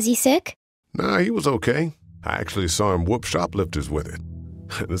 Was he sick? Nah, he was okay. I actually saw him whoop shoplifters with it.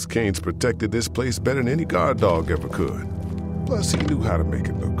 This cane's protected this place better than any guard dog ever could. Plus, he knew how to make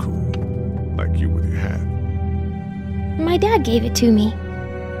it look cool. Like you with your hat. My dad gave it to me.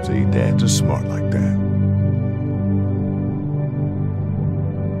 See, dads are smart like that.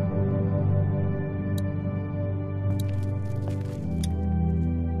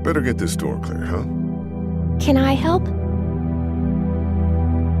 Better get this door clear, huh? Can I help?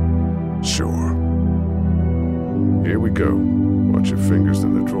 Sure. Here we go. Watch your fingers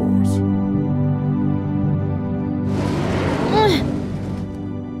in the drawers.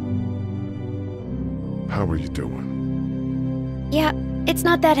 How are you doing? Yeah, it's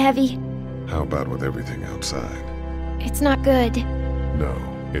not that heavy. How about with everything outside? It's not good. No,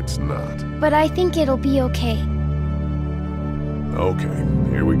 it's not. But I think it'll be okay. Okay,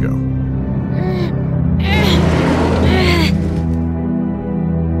 here we go.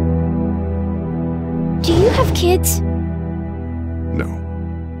 Do you have kids? No.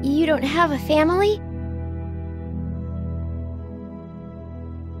 You don't have a family?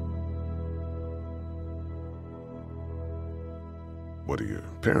 What do your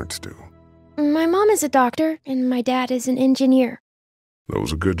parents do? My mom is a doctor, and my dad is an engineer.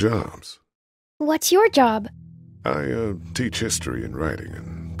 Those are good jobs. What's your job? I teach history and writing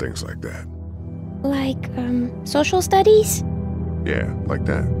and things like that. Like, social studies? Yeah, like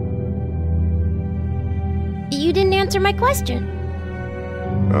that. You didn't answer my question.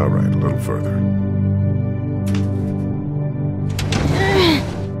 All right, a little further.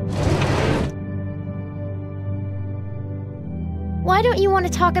 Why don't you want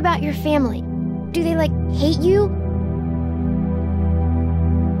to talk about your family? Do they, like, hate you?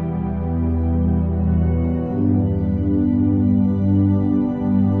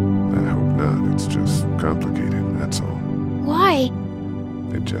 It's just complicated, that's all. Why?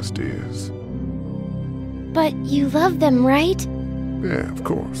 It just is. But you love them, right? Yeah, of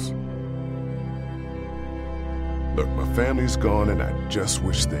course. Look, my family's gone and I just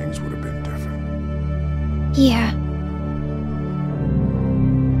wish things would have been different. Yeah.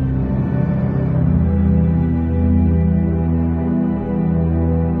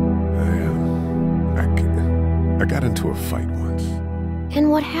 I got into a fight once. And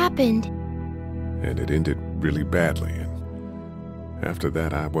what happened? And it ended really badly, and after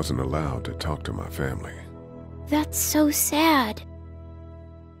that I wasn't allowed to talk to my family. That's so sad.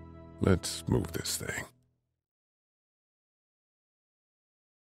 Let's move this thing.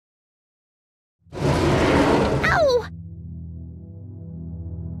 Ow!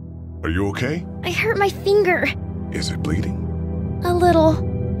 Are you okay? I hurt my finger. Is it bleeding? A little.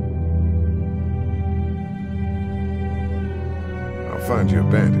 I'll find you a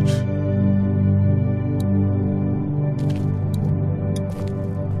bandage.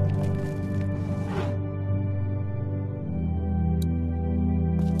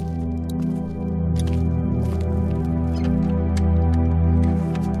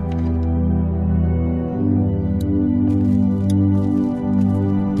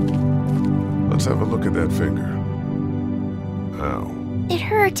 Let's have a look at that finger. Ow. It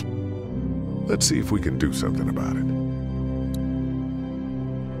hurt. Let's see if we can do something about it.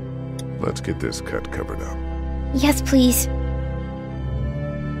 Let's get this cut covered up. Yes, please.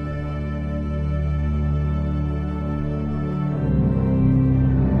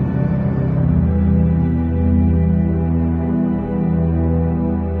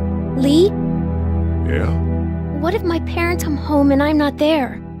 Lee? Yeah? What if my parents come home and I'm not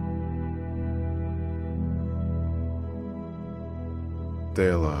there?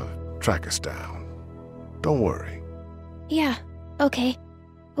 They'll, track us down. Don't worry. Yeah, okay.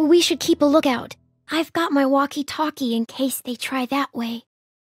 We should keep a lookout. I've got my walkie-talkie in case they try that way.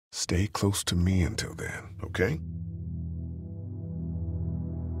 Stay close to me until then, okay?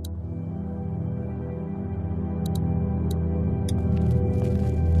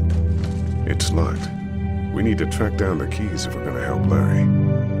 It's locked. We need to track down the keys if we're gonna help Larry.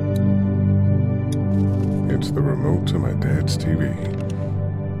 It's the remote to my dad's TV.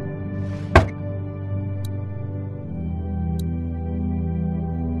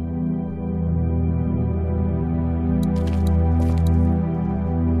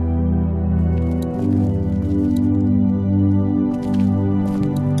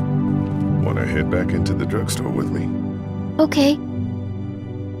 Wanna head back into the drugstore with me? Okay.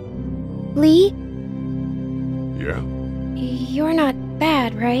 Lee? Yeah? You're not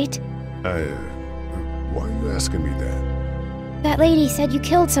bad, right? Why are you asking me that? That lady said you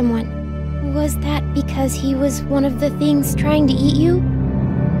killed someone. Was that because he was one of the things trying to eat you?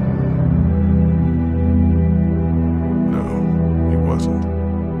 No, he wasn't.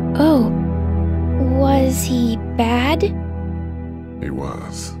 Oh. Was he bad? He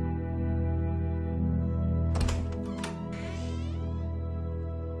was.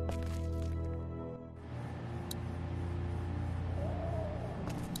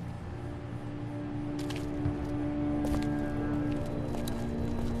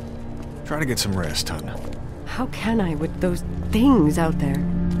 Try to get some rest, hon. How can I with those things out there?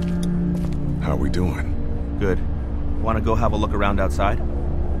 How we doing? Good. Want to go have a look around outside?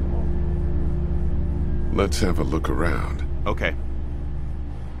 Let's have a look around. Okay.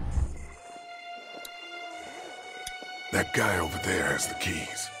 That guy over there has the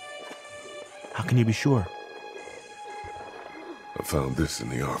keys. How can you be sure? I found this in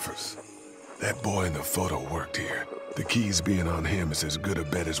the office. That boy in the photo worked here. The keys being on him is as good a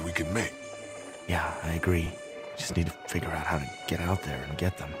bet as we can make. Yeah, I agree. Just need to figure out how to get out there and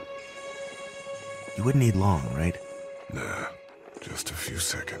get them. You wouldn't need long, right? Nah, just a few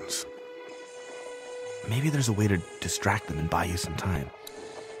seconds. Maybe there's a way to distract them and buy you some time.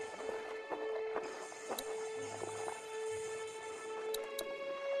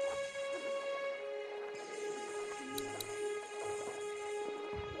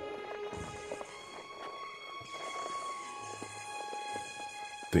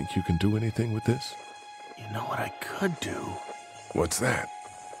 Think you can do anything with this? You know what I could do? What's that?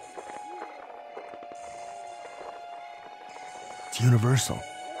 It's universal.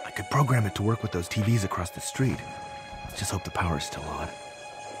 I could program it to work with those TVs across the street. Just hope the power's still on.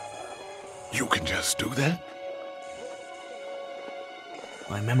 You can just do that?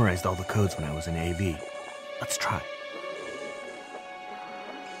 Well, I memorized all the codes when I was in AV. Let's try.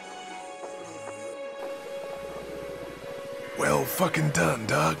 Well fucking done,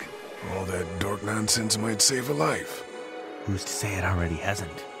 Doug. All that dork nonsense might save a life. Who's to say it already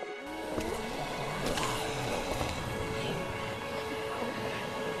hasn't?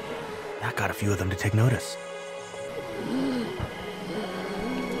 That got a few of them to take notice.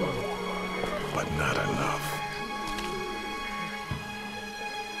 But not enough.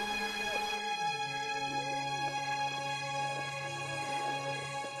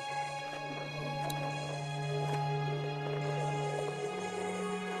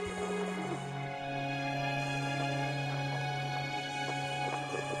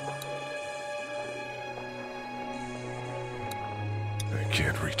 I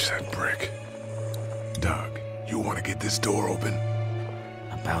can't reach that brick. Doug, you want to get this door open?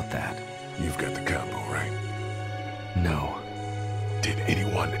 About that. You've got the combo, right? No. Did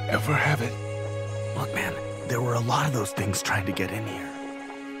anyone ever have it? Look, man, there were a lot of those things trying to get in here.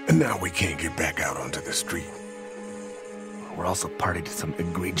 And now we can't get back out onto the street. We're also party to some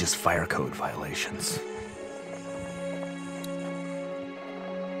egregious fire code violations.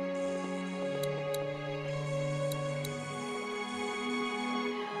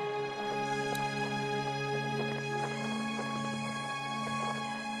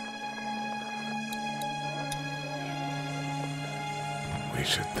 We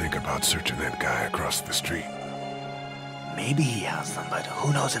should think about searching that guy across the street. Maybe he has them, but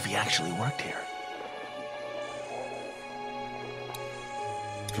who knows if he actually worked here?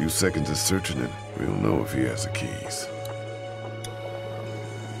 A few seconds of searching it, we'll know if he has the keys.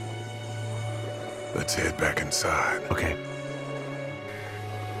 Let's head back inside. Okay.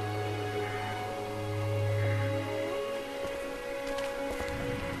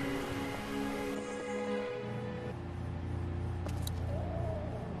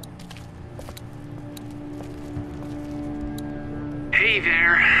 Hey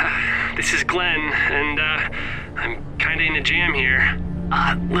there. This is Glenn, and I'm kinda in a jam here.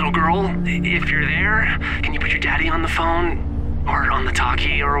 Little girl, if you're there, can you put your daddy on the phone? Or on the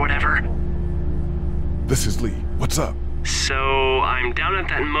talkie or whatever? This is Lee. What's up? So, I'm down at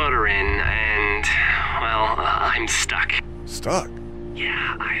that motor inn, and, well, I'm stuck. Stuck?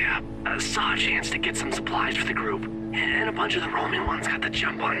 Yeah, I saw a chance to get some supplies for the group, and a bunch of the Roman ones got the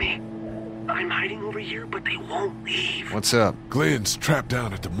jump on me. I'm hiding over here, but they won't leave. What's up? Glenn's trapped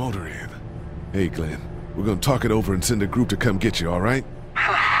down at the motor inn. Hey, Glenn, we're gonna talk it over and send a group to come get you, all right?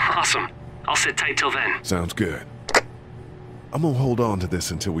 Awesome. I'll sit tight till then. Sounds good. I'm gonna hold on to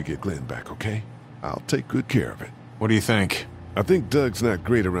this until we get Glenn back, okay? I'll take good care of it. What do you think? I think Doug's not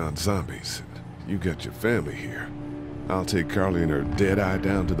great around zombies. You got your family here. I'll take Carly and her dead eye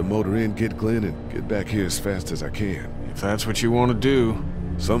down to the motor inn, get Glenn, and get back here as fast as I can. If that's what you want to do.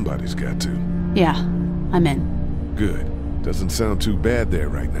 Somebody's got to. Yeah, I'm in. Good. Doesn't sound too bad there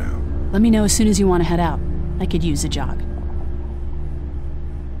right now. Let me know as soon as you want to head out. I could use a jog.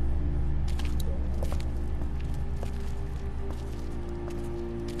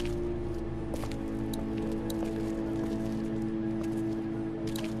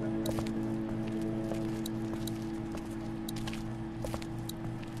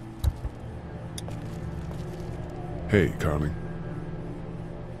 Hey, Carly.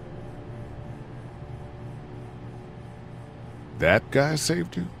 That guy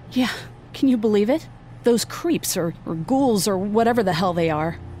saved you? Yeah, can you believe it? Those creeps, or ghouls, or whatever the hell they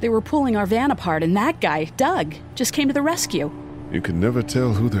are. They were pulling our van apart, and that guy, Doug, just came to the rescue. You can never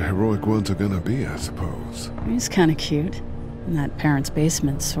tell who the heroic ones are gonna be, I suppose. He's kinda cute. In that parents'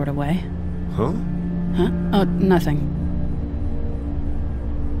 basement sort of way. Huh? Huh? Oh, nothing.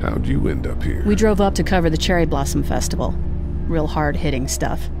 How'd you end up here? We drove up to cover the Cherry Blossom Festival. Real hard-hitting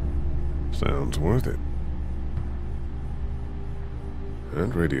stuff. Sounds worth it.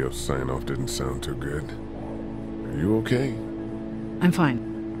 That radio sign-off didn't sound too good. Are you okay? I'm fine.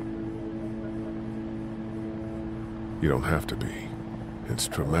 You don't have to be. It's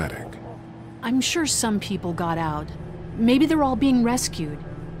traumatic. I'm sure some people got out. Maybe they're all being rescued.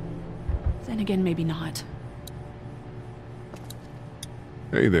 Then again, maybe not.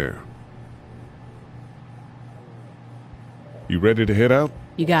 Hey there. You ready to head out?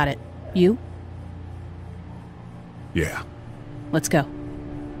 You got it. You? Yeah. Let's go.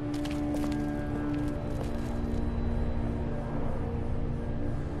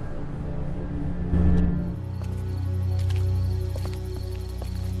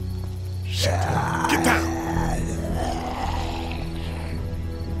 Get down!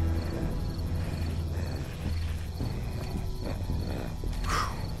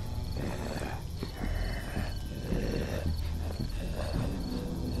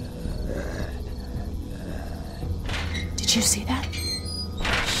 Did you see that?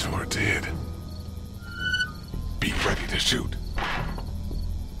 Sure did. Be ready to shoot.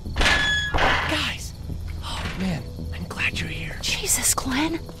 Guys! Oh, man, I'm glad you're here. Jesus,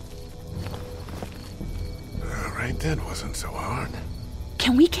 Glenn. All right, that wasn't so hard.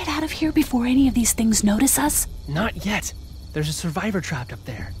 Can we get out of here before any of these things notice us? Not yet. There's a survivor trapped up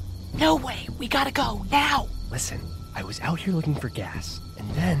there. No way. We gotta go, now. Listen, I was out here looking for gas, and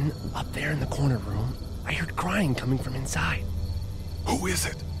then, up there in the corner room, I heard crying coming from inside. Who is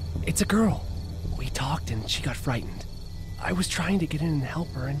it? It's a girl. We talked and she got frightened. I was trying to get in and help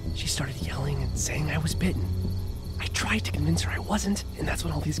her, and she started yelling and saying I was bitten. I tried to convince her I wasn't, and that's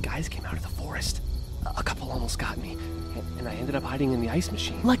when all these guys came out of the forest. A couple almost got me, and I ended up hiding in the ice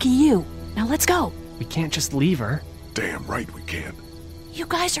machine. Lucky you. Now let's go. We can't just leave her. Damn right we can't. You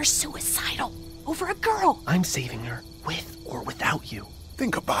guys are suicidal. Over a girl. I'm saving her, with or without you.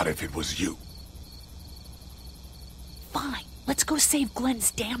 Think about if it was you. Fine. Let's go save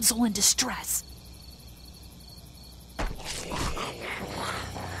Glenn's damsel in distress.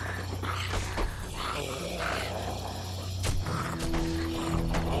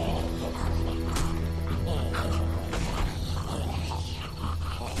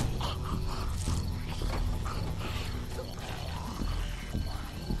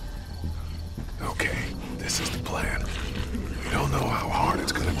 Okay, this is the plan. We don't know how hard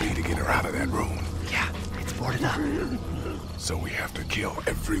it's gonna be to get her out of that room. Yeah, it's boarded up. So we have to kill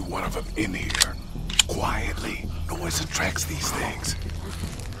every one of them in here. Quietly. Noise attracts these things.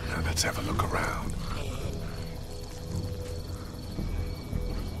 Now let's have a look around.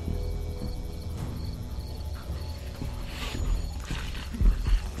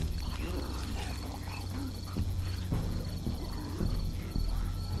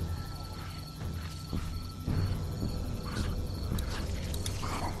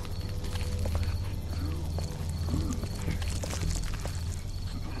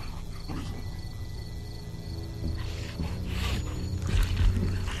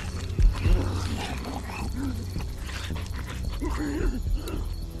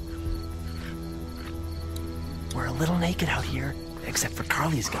 we're a little naked out here, except for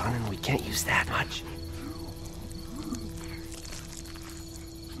Carly's gun, and we can't use that much.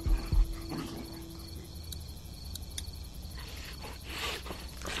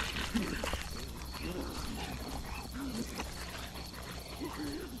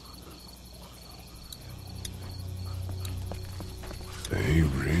 They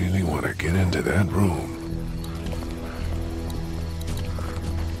really want to get into that room.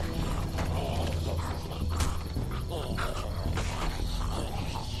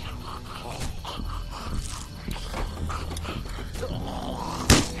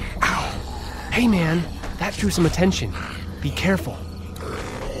 Hey man, that drew some attention. Be careful.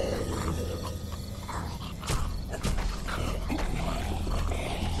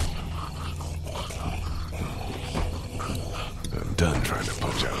 I'm done trying to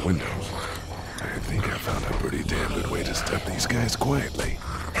punch out windows. I think I found a pretty damn good way to stop these guys quietly.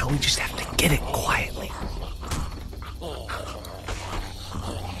 Now we just have to get it quietly.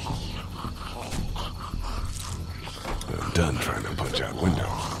 I'm done trying to punch out windows.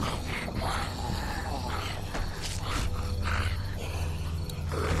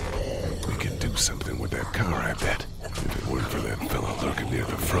 We can do something with that car, I bet. If it weren't for that fella lurking near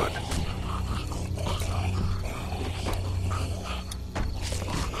the front.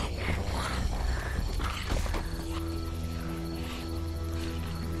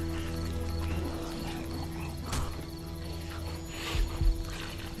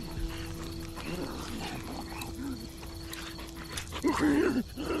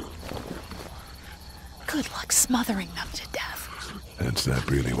 Good luck smothering them to death. That's not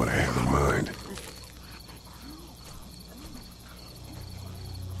really what I have in mind.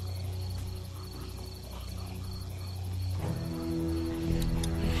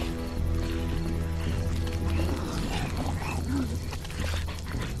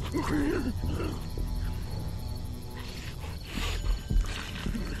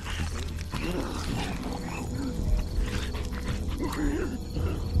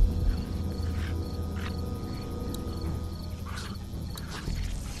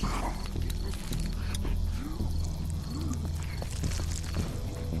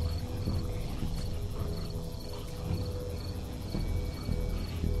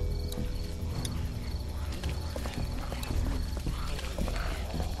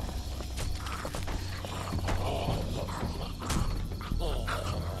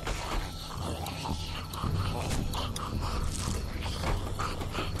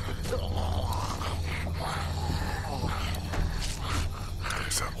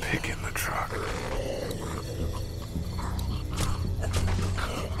 There's a pig in the truck.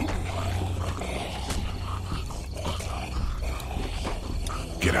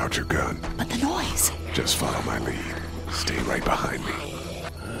 Get out your gun. But the noise. Just follow my lead. Stay right behind me.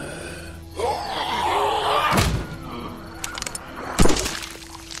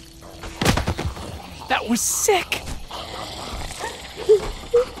 That was sick!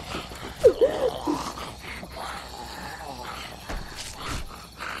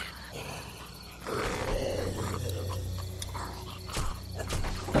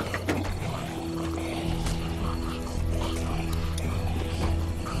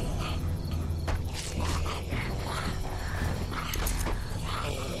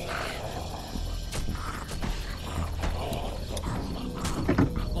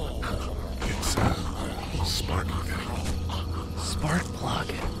 Spark plug.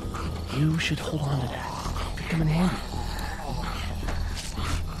 You should hold on to that. Could come in handy.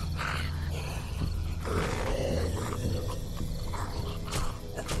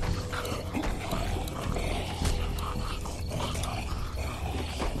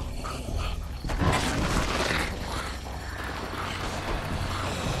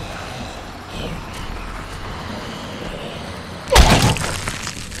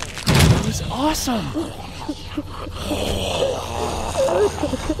 That was awesome!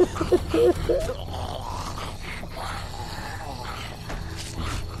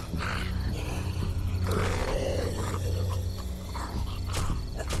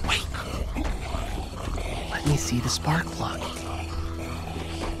 Wait. Let me see the spark plug.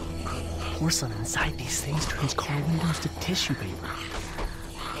 Porcelain inside these things turns car windows to tissue paper.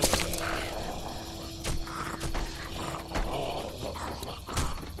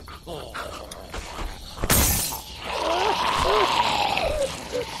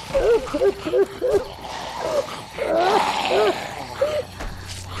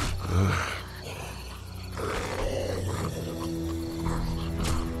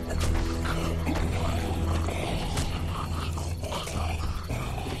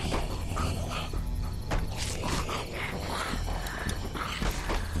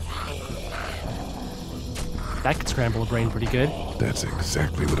 That could scramble a brain pretty good. That's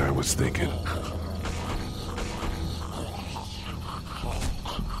exactly what I was thinking.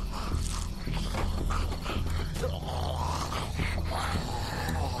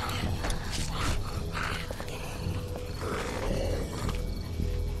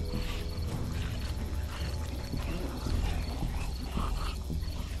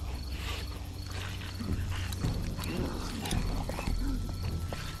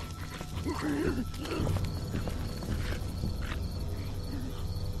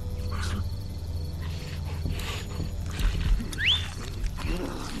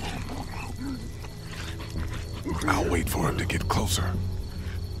 I'll wait for him to get closer.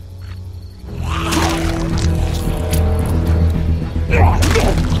 Lee,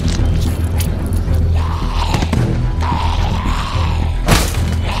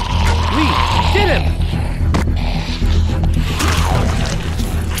 get him!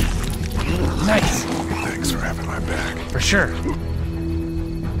 Nice. Thanks for having my back. For sure.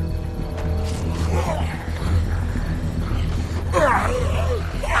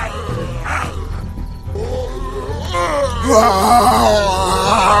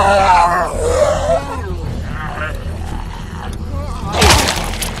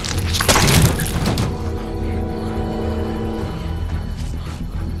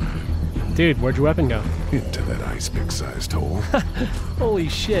 Dude, where'd your weapon go? Into that ice pick-sized hole. Holy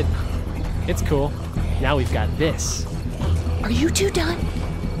shit. It's cool. Now we've got this. Are you two done?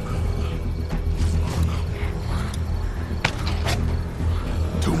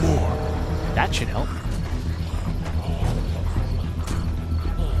 Two more. That should help.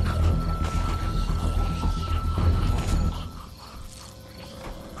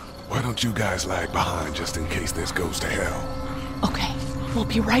 Why don't you guys lag behind just in case this goes to hell? Okay, we'll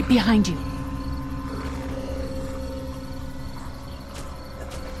be right behind you.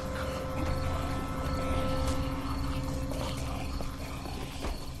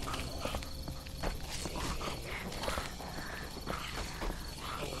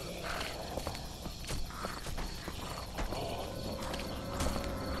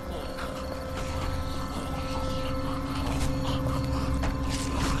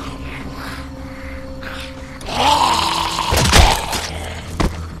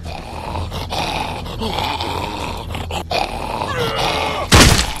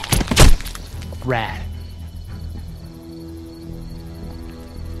 Rad.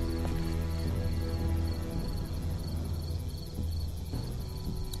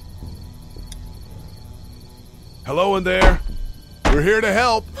 Hello in there. We're here to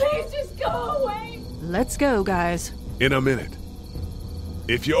help. Please just go away. Let's go, guys. In a minute.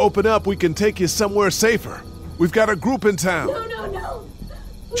 If you open up, we can take you somewhere safer. We've got a group in town. No.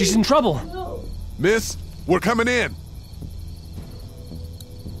 She's in trouble. No. Miss, we're coming in.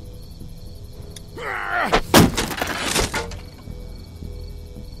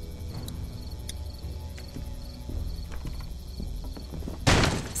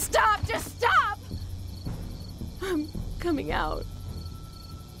 Stop, just stop. I'm coming out.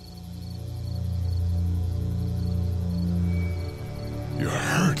 You're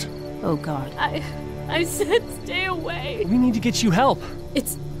hurt. Oh, God. I said stay away. We need to get you help.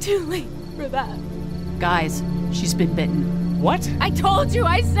 It's too late for that. Guys, she's been bitten. What? I told you,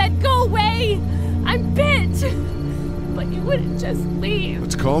 I said go away. I'm bit. But you wouldn't just leave.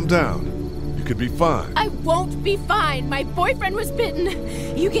 Let's calm down. You could be fine. I won't be fine. My boyfriend was bitten.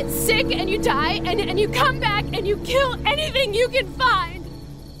 You get sick and you die, and you come back and you kill anything you can find.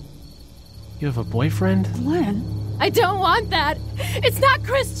 You have a boyfriend? Glenn? I don't want that. It's not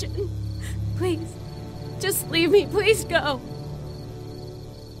Christian. Please, just leave me. Please go.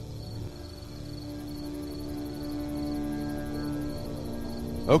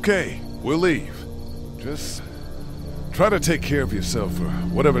 Okay, we'll leave. Just try to take care of yourself for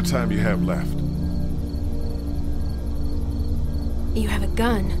whatever time you have left. You have a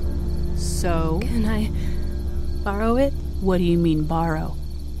gun. So? Can I borrow it? What do you mean, borrow?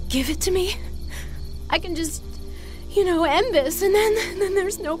 Give it to me. I can just, end this, and then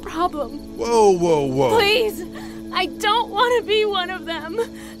there's no problem. Whoa. Please, I don't want to be one of them.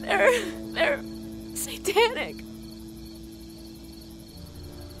 They're satanic.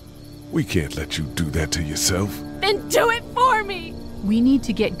 We can't let you do that to yourself. Then do it for me. We need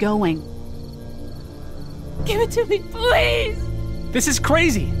to get going. Give it to me, please. This is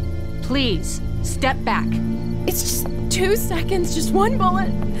crazy. Please, step back. It's just 2 seconds, just one bullet,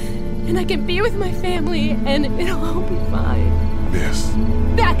 and I can be with my family, and it'll all be fine. Miss.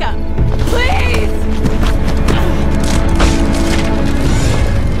 Back up, please!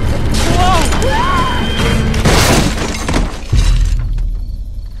 Whoa!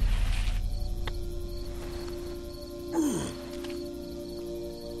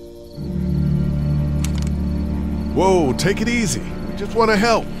 Whoa, take it easy. We just want to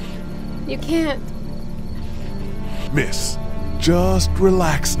help. You can't. Miss, just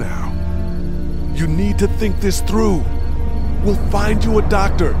relax now. You need to think this through. We'll find you a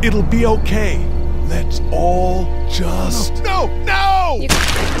doctor. It'll be okay. Let's all just... No!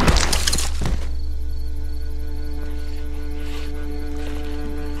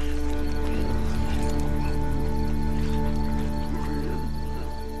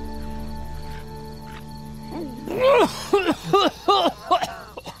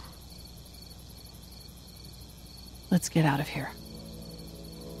 Let's get out of here.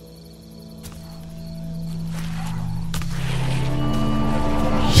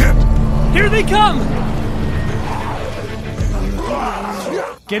 Here they come!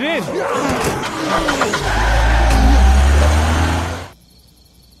 Get in!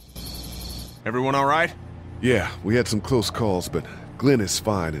 Everyone all right? Yeah, we had some close calls, but Glenn is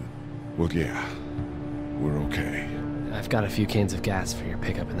fine and, well, yeah, we're okay. I've got a few cans of gas for your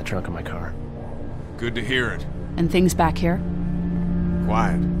pickup in the trunk of my car. Good to hear it. And things back here?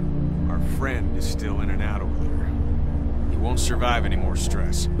 Quiet. Our friend is still in and out over there. He won't survive any more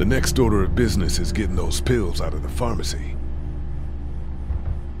stress. The next order of business is getting those pills out of the pharmacy.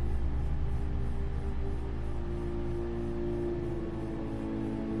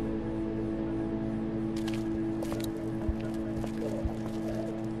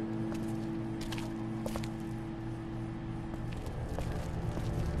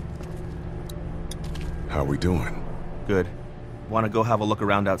 How we doing? Good. Want to go have a look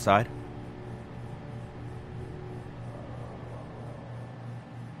around outside?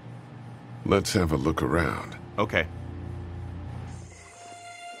 Let's have a look around. Okay.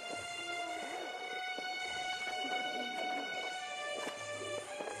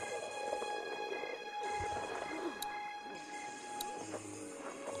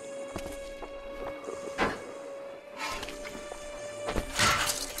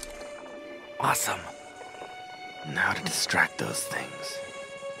 Awesome. Now to distract those things.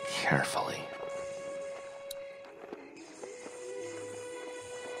 Carefully.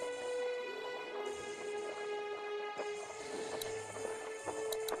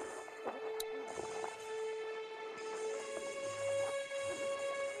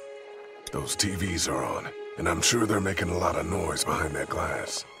 Those TVs are on, and I'm sure they're making a lot of noise behind that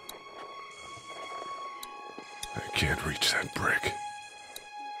glass. I can't reach that brick.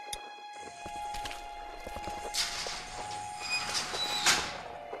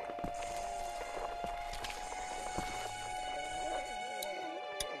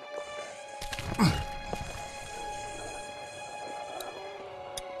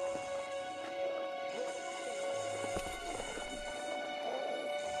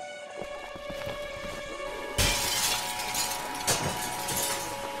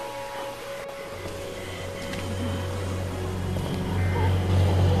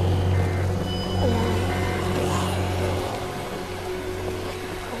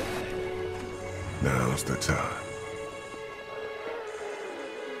 Now's the time.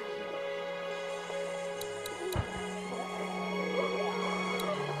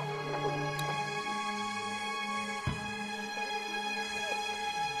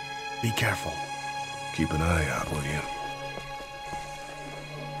 Be careful. Keep an eye out, will you?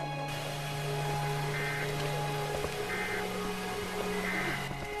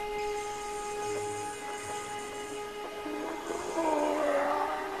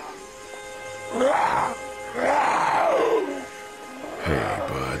 Hey,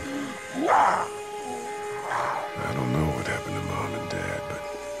 bud. I don't know what happened to Mom and Dad,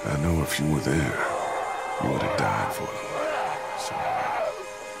 but I know if you were there, you would have died for them. So,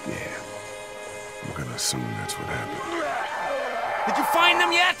 yeah. I'm gonna assume that's what happened. Did you find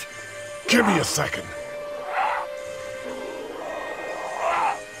them yet? Give me a second.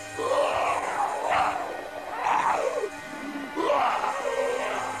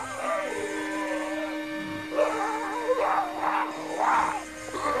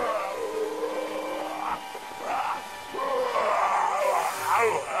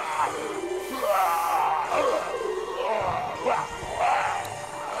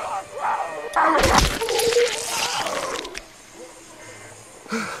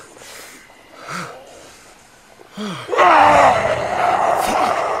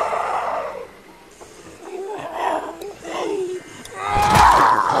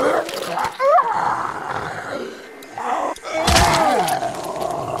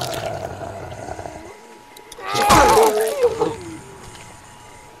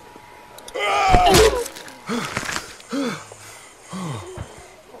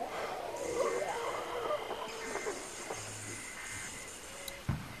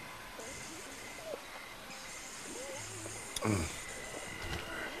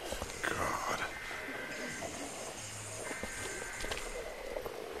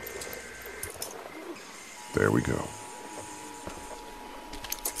 There we go.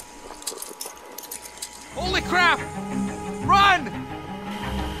 Holy crap! Run!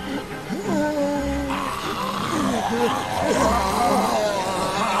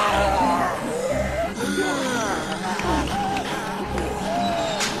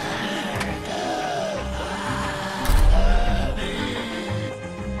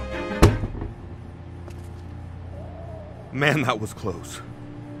 Man, that was close.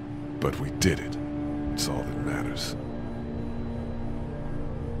 But we did it. It's all that matters.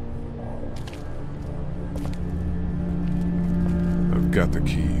 I've got the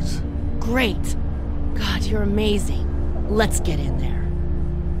keys. Great. God, you're amazing. Let's get in there.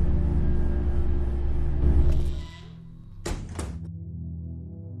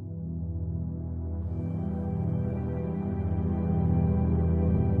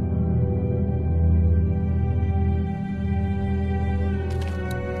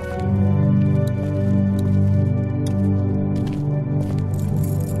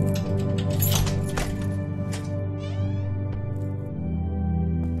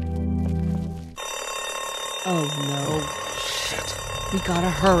 Oh no. Shit. We gotta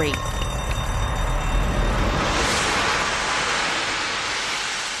hurry.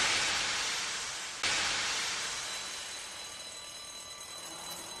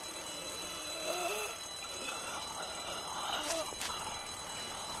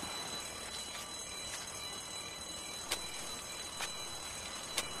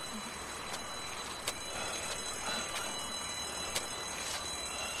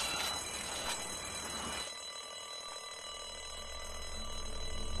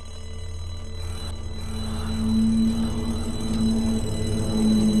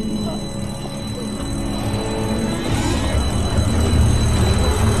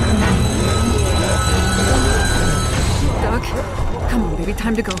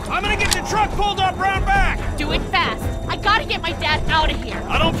 Time to go. I'm gonna get the truck pulled up round back! Do it fast. I gotta get my dad out of here.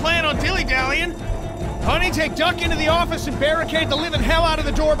 I don't plan on dilly-dallying. Honey, take Duck into the office and barricade the living hell out of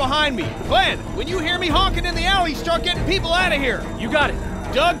the door behind me. Glenn, when you hear me honking in the alley, start getting people out of here. You got it.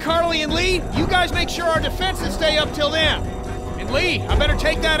 Doug, Carly, and Lee, you guys make sure our defenses stay up till then. And Lee, I better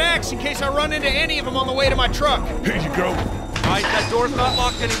take that axe in case I run into any of them on the way to my truck. Here you go. Right, that door's not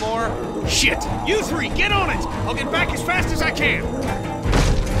locked anymore. Shit! You three, get on it! I'll get back as fast as I can.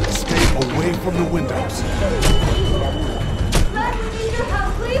 Stay away from the windows. Let me in your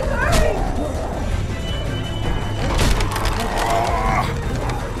house, please hurry!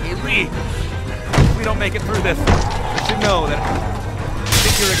 Hey, Lee. If we don't make it through this, you should know that I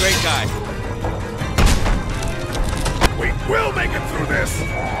think you're a great guy. We will make it through this!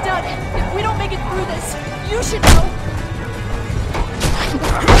 Doug, if we don't make it through this, you should know.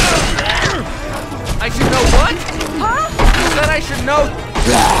 I should know what? Huh? You said I should know.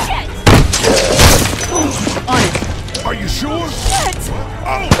 Shit! On it. Are you sure? Shit!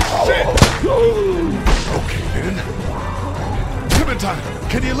 Oh, shit! Okay, then. Clementine,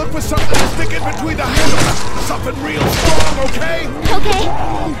 can you look for something to stick in between the handles? Something real strong, okay? Okay.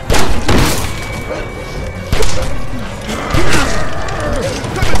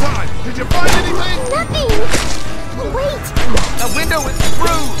 Clementine, did you find anything? Nothing! Wait! The window is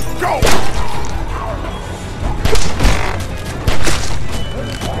through! Go!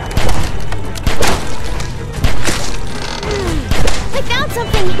 I found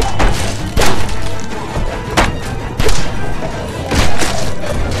something!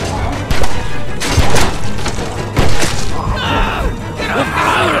 Get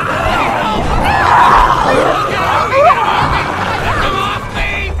up!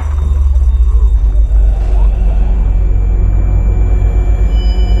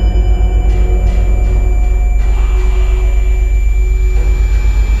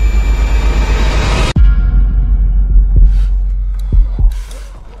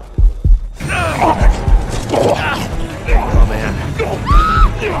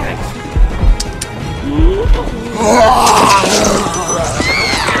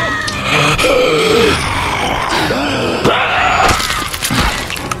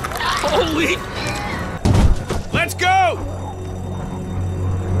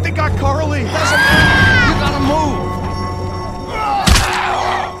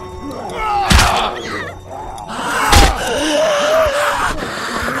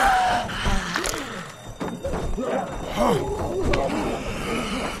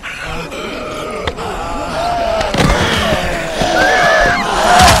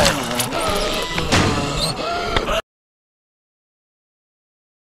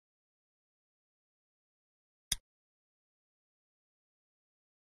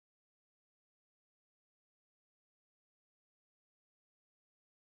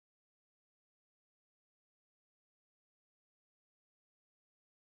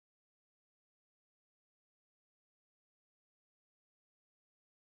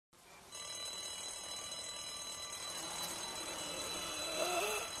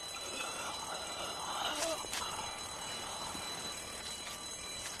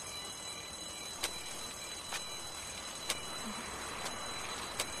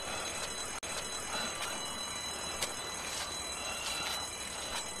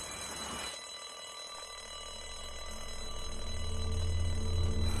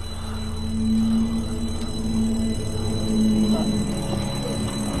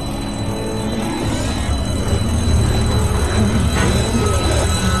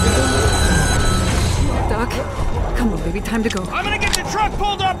 Time to go. I'm gonna get the truck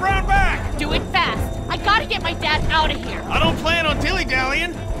pulled up round back! Do it fast. I gotta get my dad out of here. I don't plan on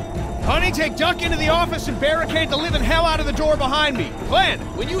dilly-dallying. Honey, take Duck into the office and barricade the living hell out of the door behind me. Glenn,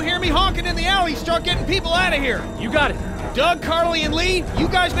 when you hear me honking in the alley, start getting people out of here. You got it. Doug, Carly, and Lee, you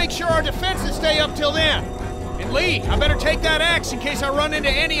guys make sure our defenses stay up till then. And Lee, I better take that axe in case I run into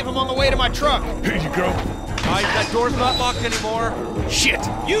any of them on the way to my truck. Here you go. Alright, that door's not locked anymore. Shit!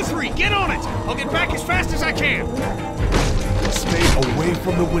 You three, get on it! I'll get back as fast as I can. Stay away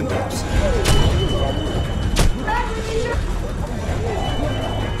from the windows.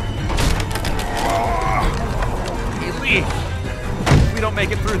 Hey, Lee. If we don't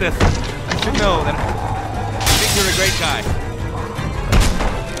make it through this, I should know that I think you're a great guy.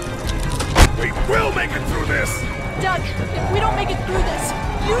 We will make it through this! Doug, if we don't make it through this,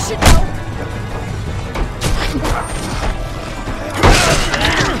 you should know.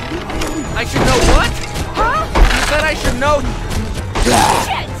 I should know what? Huh? You said I should know.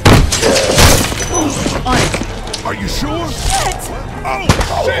 Shit! Are you sure? Shit! Oh,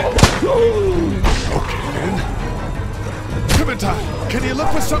 shit! Okay, then. Clementine, can you look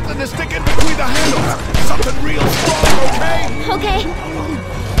for something to stick in between the handles? Something real strong, okay? Okay.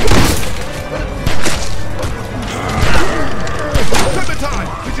 Clementine,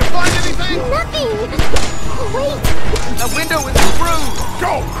 did you find anything? Nothing! Wait! The window is through!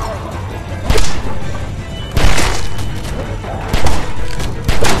 Go!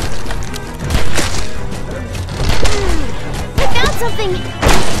 I found something!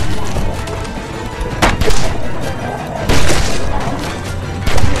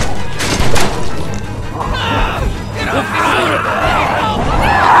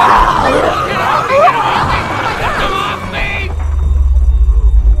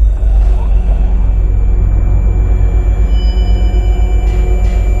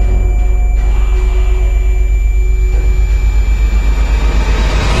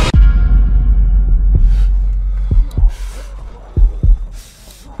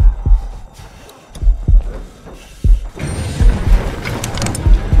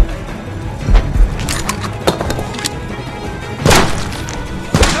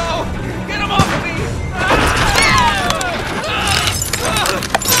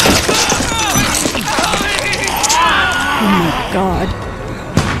 God.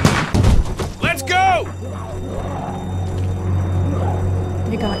 Let's go!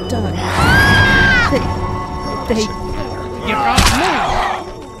 They got Doug. They... You got me!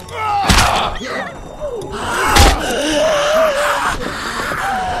 You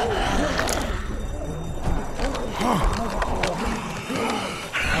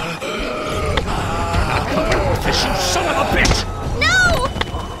son of a bitch! No!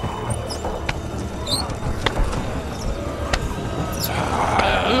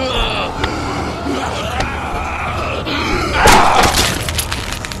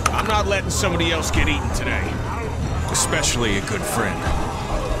 I'm not letting somebody else get eaten today. Especially a good friend.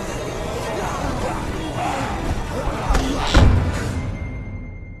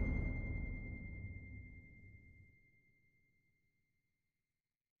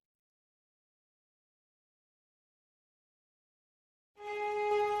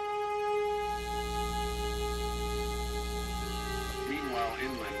 Meanwhile,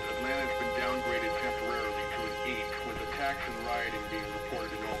 inland, Atlanta has been downgraded temporarily to an 8, with attacks and rioting being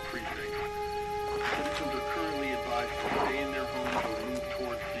reported in all precincts. Citizens are currently advised to stay in their homes or move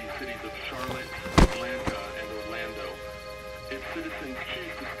towards the cities of Charlotte, Atlanta, and Orlando. If citizens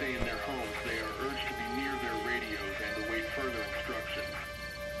choose to stay in their homes, they are urged to be near their radios and await further instructions.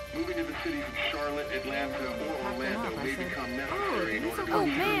 Moving to the cities of Charlotte, Atlanta, or Orlando may become necessary in order to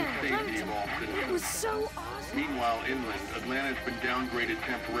ensure the safety of all citizens. It was so awesome. Meanwhile, inland, Atlanta has been downgraded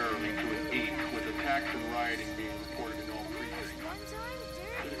temporarily to an 8, with attacks and rioting being reported in all precincts.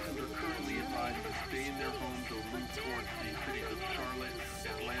 Citizens are currently advised to stay in their homes or move towards the cities of Charlotte,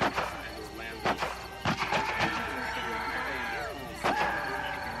 Atlanta, and Orlando. If citizens choose to stay in their homes, they are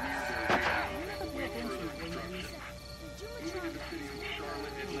urged to be near their radios and await further instructions. Moving to the cities of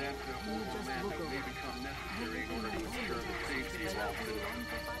Charlotte, Atlanta, or Orlando may become necessary in order to ensure the safety of all citizens.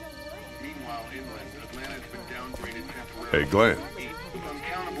 Meanwhile, inland, Atlanta has been downgraded temporarily. Hey, Glenn. With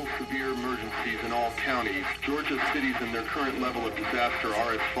uncountable severe emergencies in all counties, Georgia's cities and their current level of disaster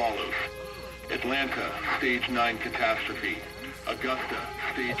are as follows. Atlanta, Stage 9 catastrophe. Augusta,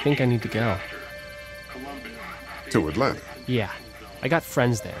 Stage 8 I think I need to go. Columbus, To Atlanta? Yeah, I got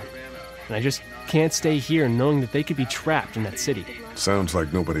friends there. And I just can't stay here knowing that they could be trapped in that city. Sounds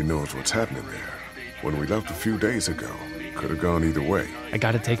like nobody knows what's happening there. When we left a few days ago, could have gone either way. I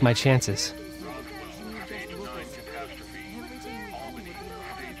gotta take my chances.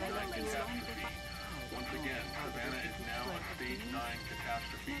 Once again, Savannah is now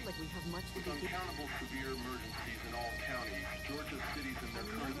With uncountable severe emergencies in all counties, Georgia's cities and their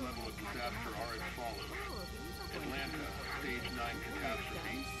current level of disaster are as follows. Atlanta, stage 9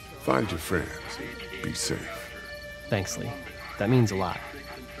 catastrophe. Find your friends. Be safe. Thanks, Lee. That means a lot.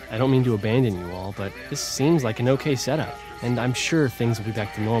 I don't mean to abandon you all, but this seems like an okay setup, and I'm sure things will be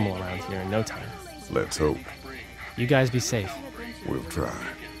back to normal around here in no time. Let's hope. You guys be safe. We'll try.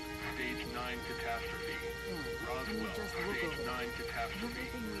 Stage 9 catastrophe. Roswell, stage 9 catastrophe.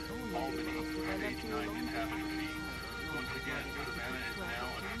 Albany, stage 9 catastrophe. Once again, Savannah is now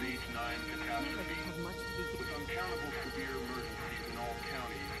a stage 9 catastrophe. With uncountable severe emergencies in all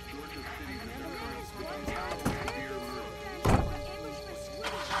counties, Georgia's cities and their current with uncountable severe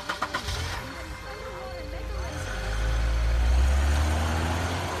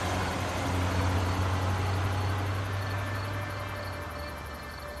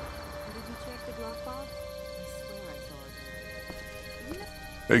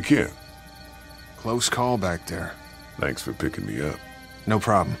Hey, Ken. Close call back there. Thanks for picking me up. No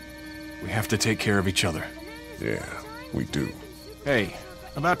problem. We have to take care of each other. Yeah, we do. Hey,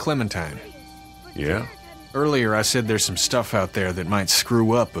 about Clementine. Yeah? Earlier I said there's some stuff out there that might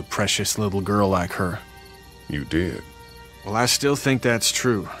screw up a precious little girl like her. You did. Well, I still think that's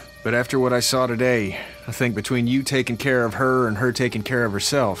true. But after what I saw today, I think between you taking care of her and her taking care of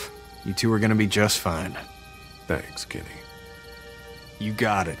herself, you two are gonna be just fine. Thanks, Kenny. You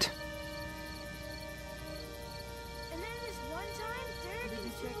got it.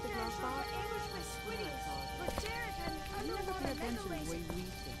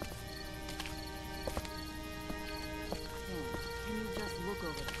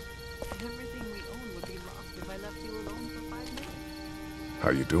 How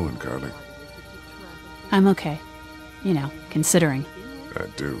you doing, Carly? I'm okay. You know, considering. I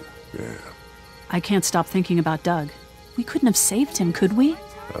do, yeah. I can't stop thinking about Doug. We couldn't have saved him, could we?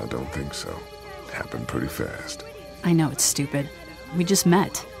 I don't think so. It happened pretty fast. I know it's stupid. We just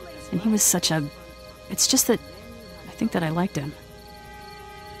met. And he was such a... It's just that... I think that I liked him.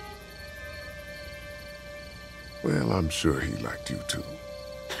 Well, I'm sure he liked you too.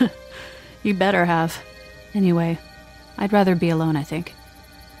 You better have. Anyway, I'd rather be alone, I think.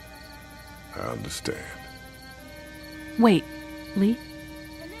 I understand. Wait, Lee?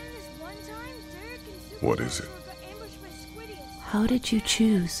 What is it? How did you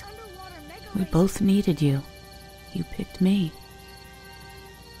choose? We both needed you. You picked me.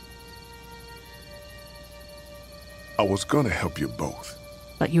 I was gonna help you both.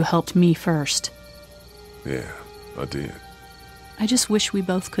 But you helped me first. Yeah, I did. I just wish we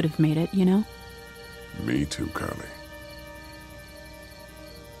both could have made it, you know? Me too, Carly.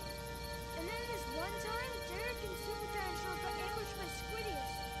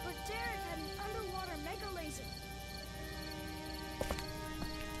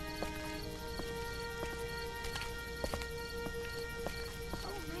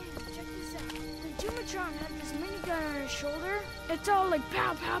 It's all like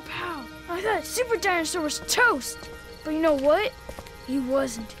pow, pow, pow. I thought Super Dinosaur was toast. But you know what? He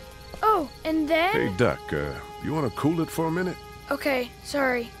wasn't. Oh, and then... Hey, Duck, you want to cool it for a minute? Okay,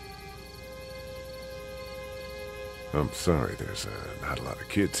 sorry. I'm sorry, there's not a lot of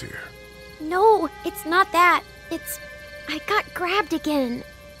kids here. No, it's not that. It's... I got grabbed again.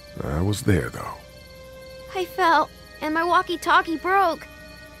 I was there, though. I fell, and my walkie-talkie broke.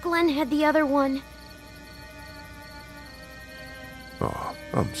 Glenn had the other one. Oh,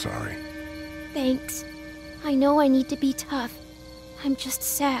 I'm sorry. Thanks. I know I need to be tough. I'm just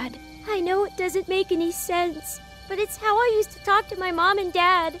sad. I know it doesn't make any sense, but it's how I used to talk to my mom and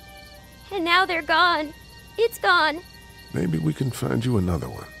dad. And now they're gone. It's gone. Maybe we can find you another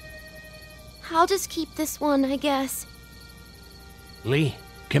one. I'll just keep this one, I guess. Lee,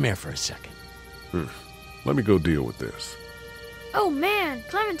 come here for a second. Let me go deal with this. Oh man,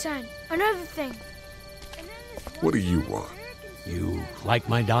 Clementine, another thing. What do you want? You like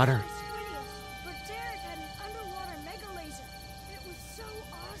my daughter?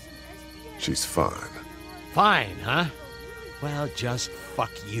 She's fine. Fine, huh? Well, just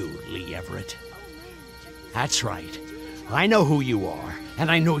fuck you, Lee Everett. That's right. I know who you are,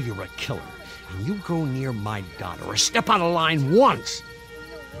 and I know you're a killer. And you go near my daughter or step on a line once,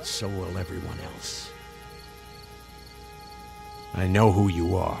 and so will everyone else. I know who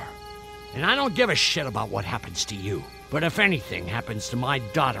you are. And I don't give a shit about what happens to you. But if anything happens to my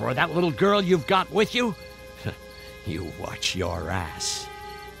daughter or that little girl you've got with you, you watch your ass.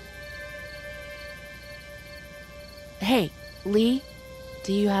 Hey, Lee,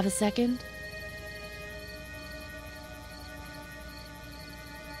 do you have a second?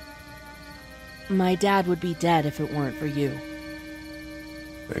 My dad would be dead if it weren't for you.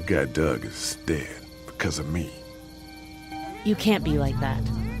 That guy Doug is dead because of me. You can't be like that.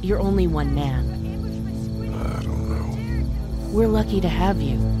 You're only one man. I don't know. We're lucky to have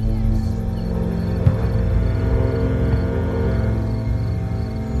you.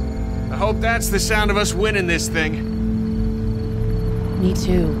 I hope that's the sound of us winning this thing. Me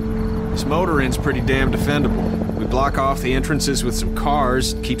too. This motor inn's pretty damn defendable. We block off the entrances with some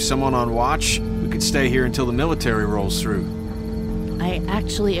cars, keep someone on watch. We could stay here until the military rolls through. I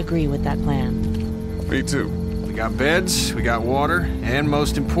actually agree with that plan. Me too. We got beds, we got water, and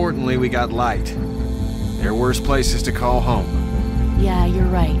most importantly, we got light. There are worse places to call home. Yeah, you're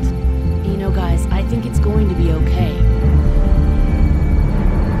right. You know, guys, I think it's going to be okay.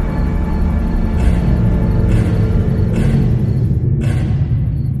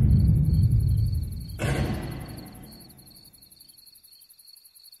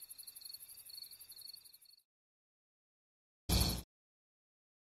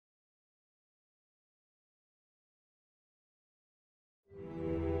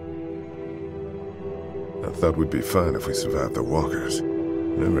 I thought we'd be fine if we survived the walkers.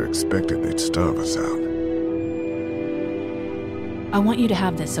 Never expected they'd starve us out. I want you to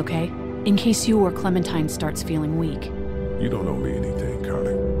have this, okay? In case you or Clementine starts feeling weak. You don't owe me anything,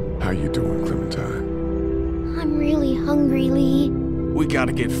 Carly. How you doing, Clementine? I'm really hungry, Lee. We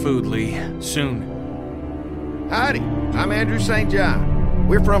gotta get food, Lee. Soon. Howdy, I'm Andrew St. John.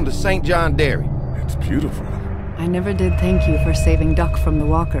 We're from the St. John Dairy. It's beautiful. I never did thank you for saving Duck from the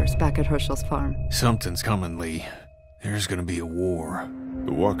walkers back at Herschel's farm. Something's coming, Lee. There's gonna be a war.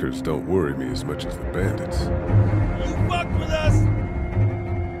 The walkers don't worry me as much as the bandits. You fucked with us!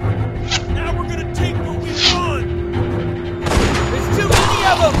 Now we're gonna take what we want! There's too many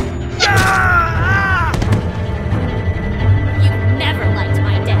of them! Ah! You never liked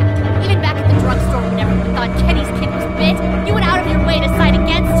my dad. Even back at the drugstore whenever you thought Kenny's kid was bit, you went out of your way to side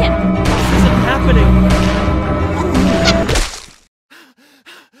against him. This isn't happening!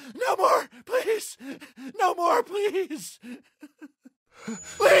 No more, please! No more, please!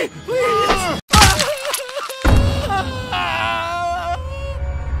 Lee, please!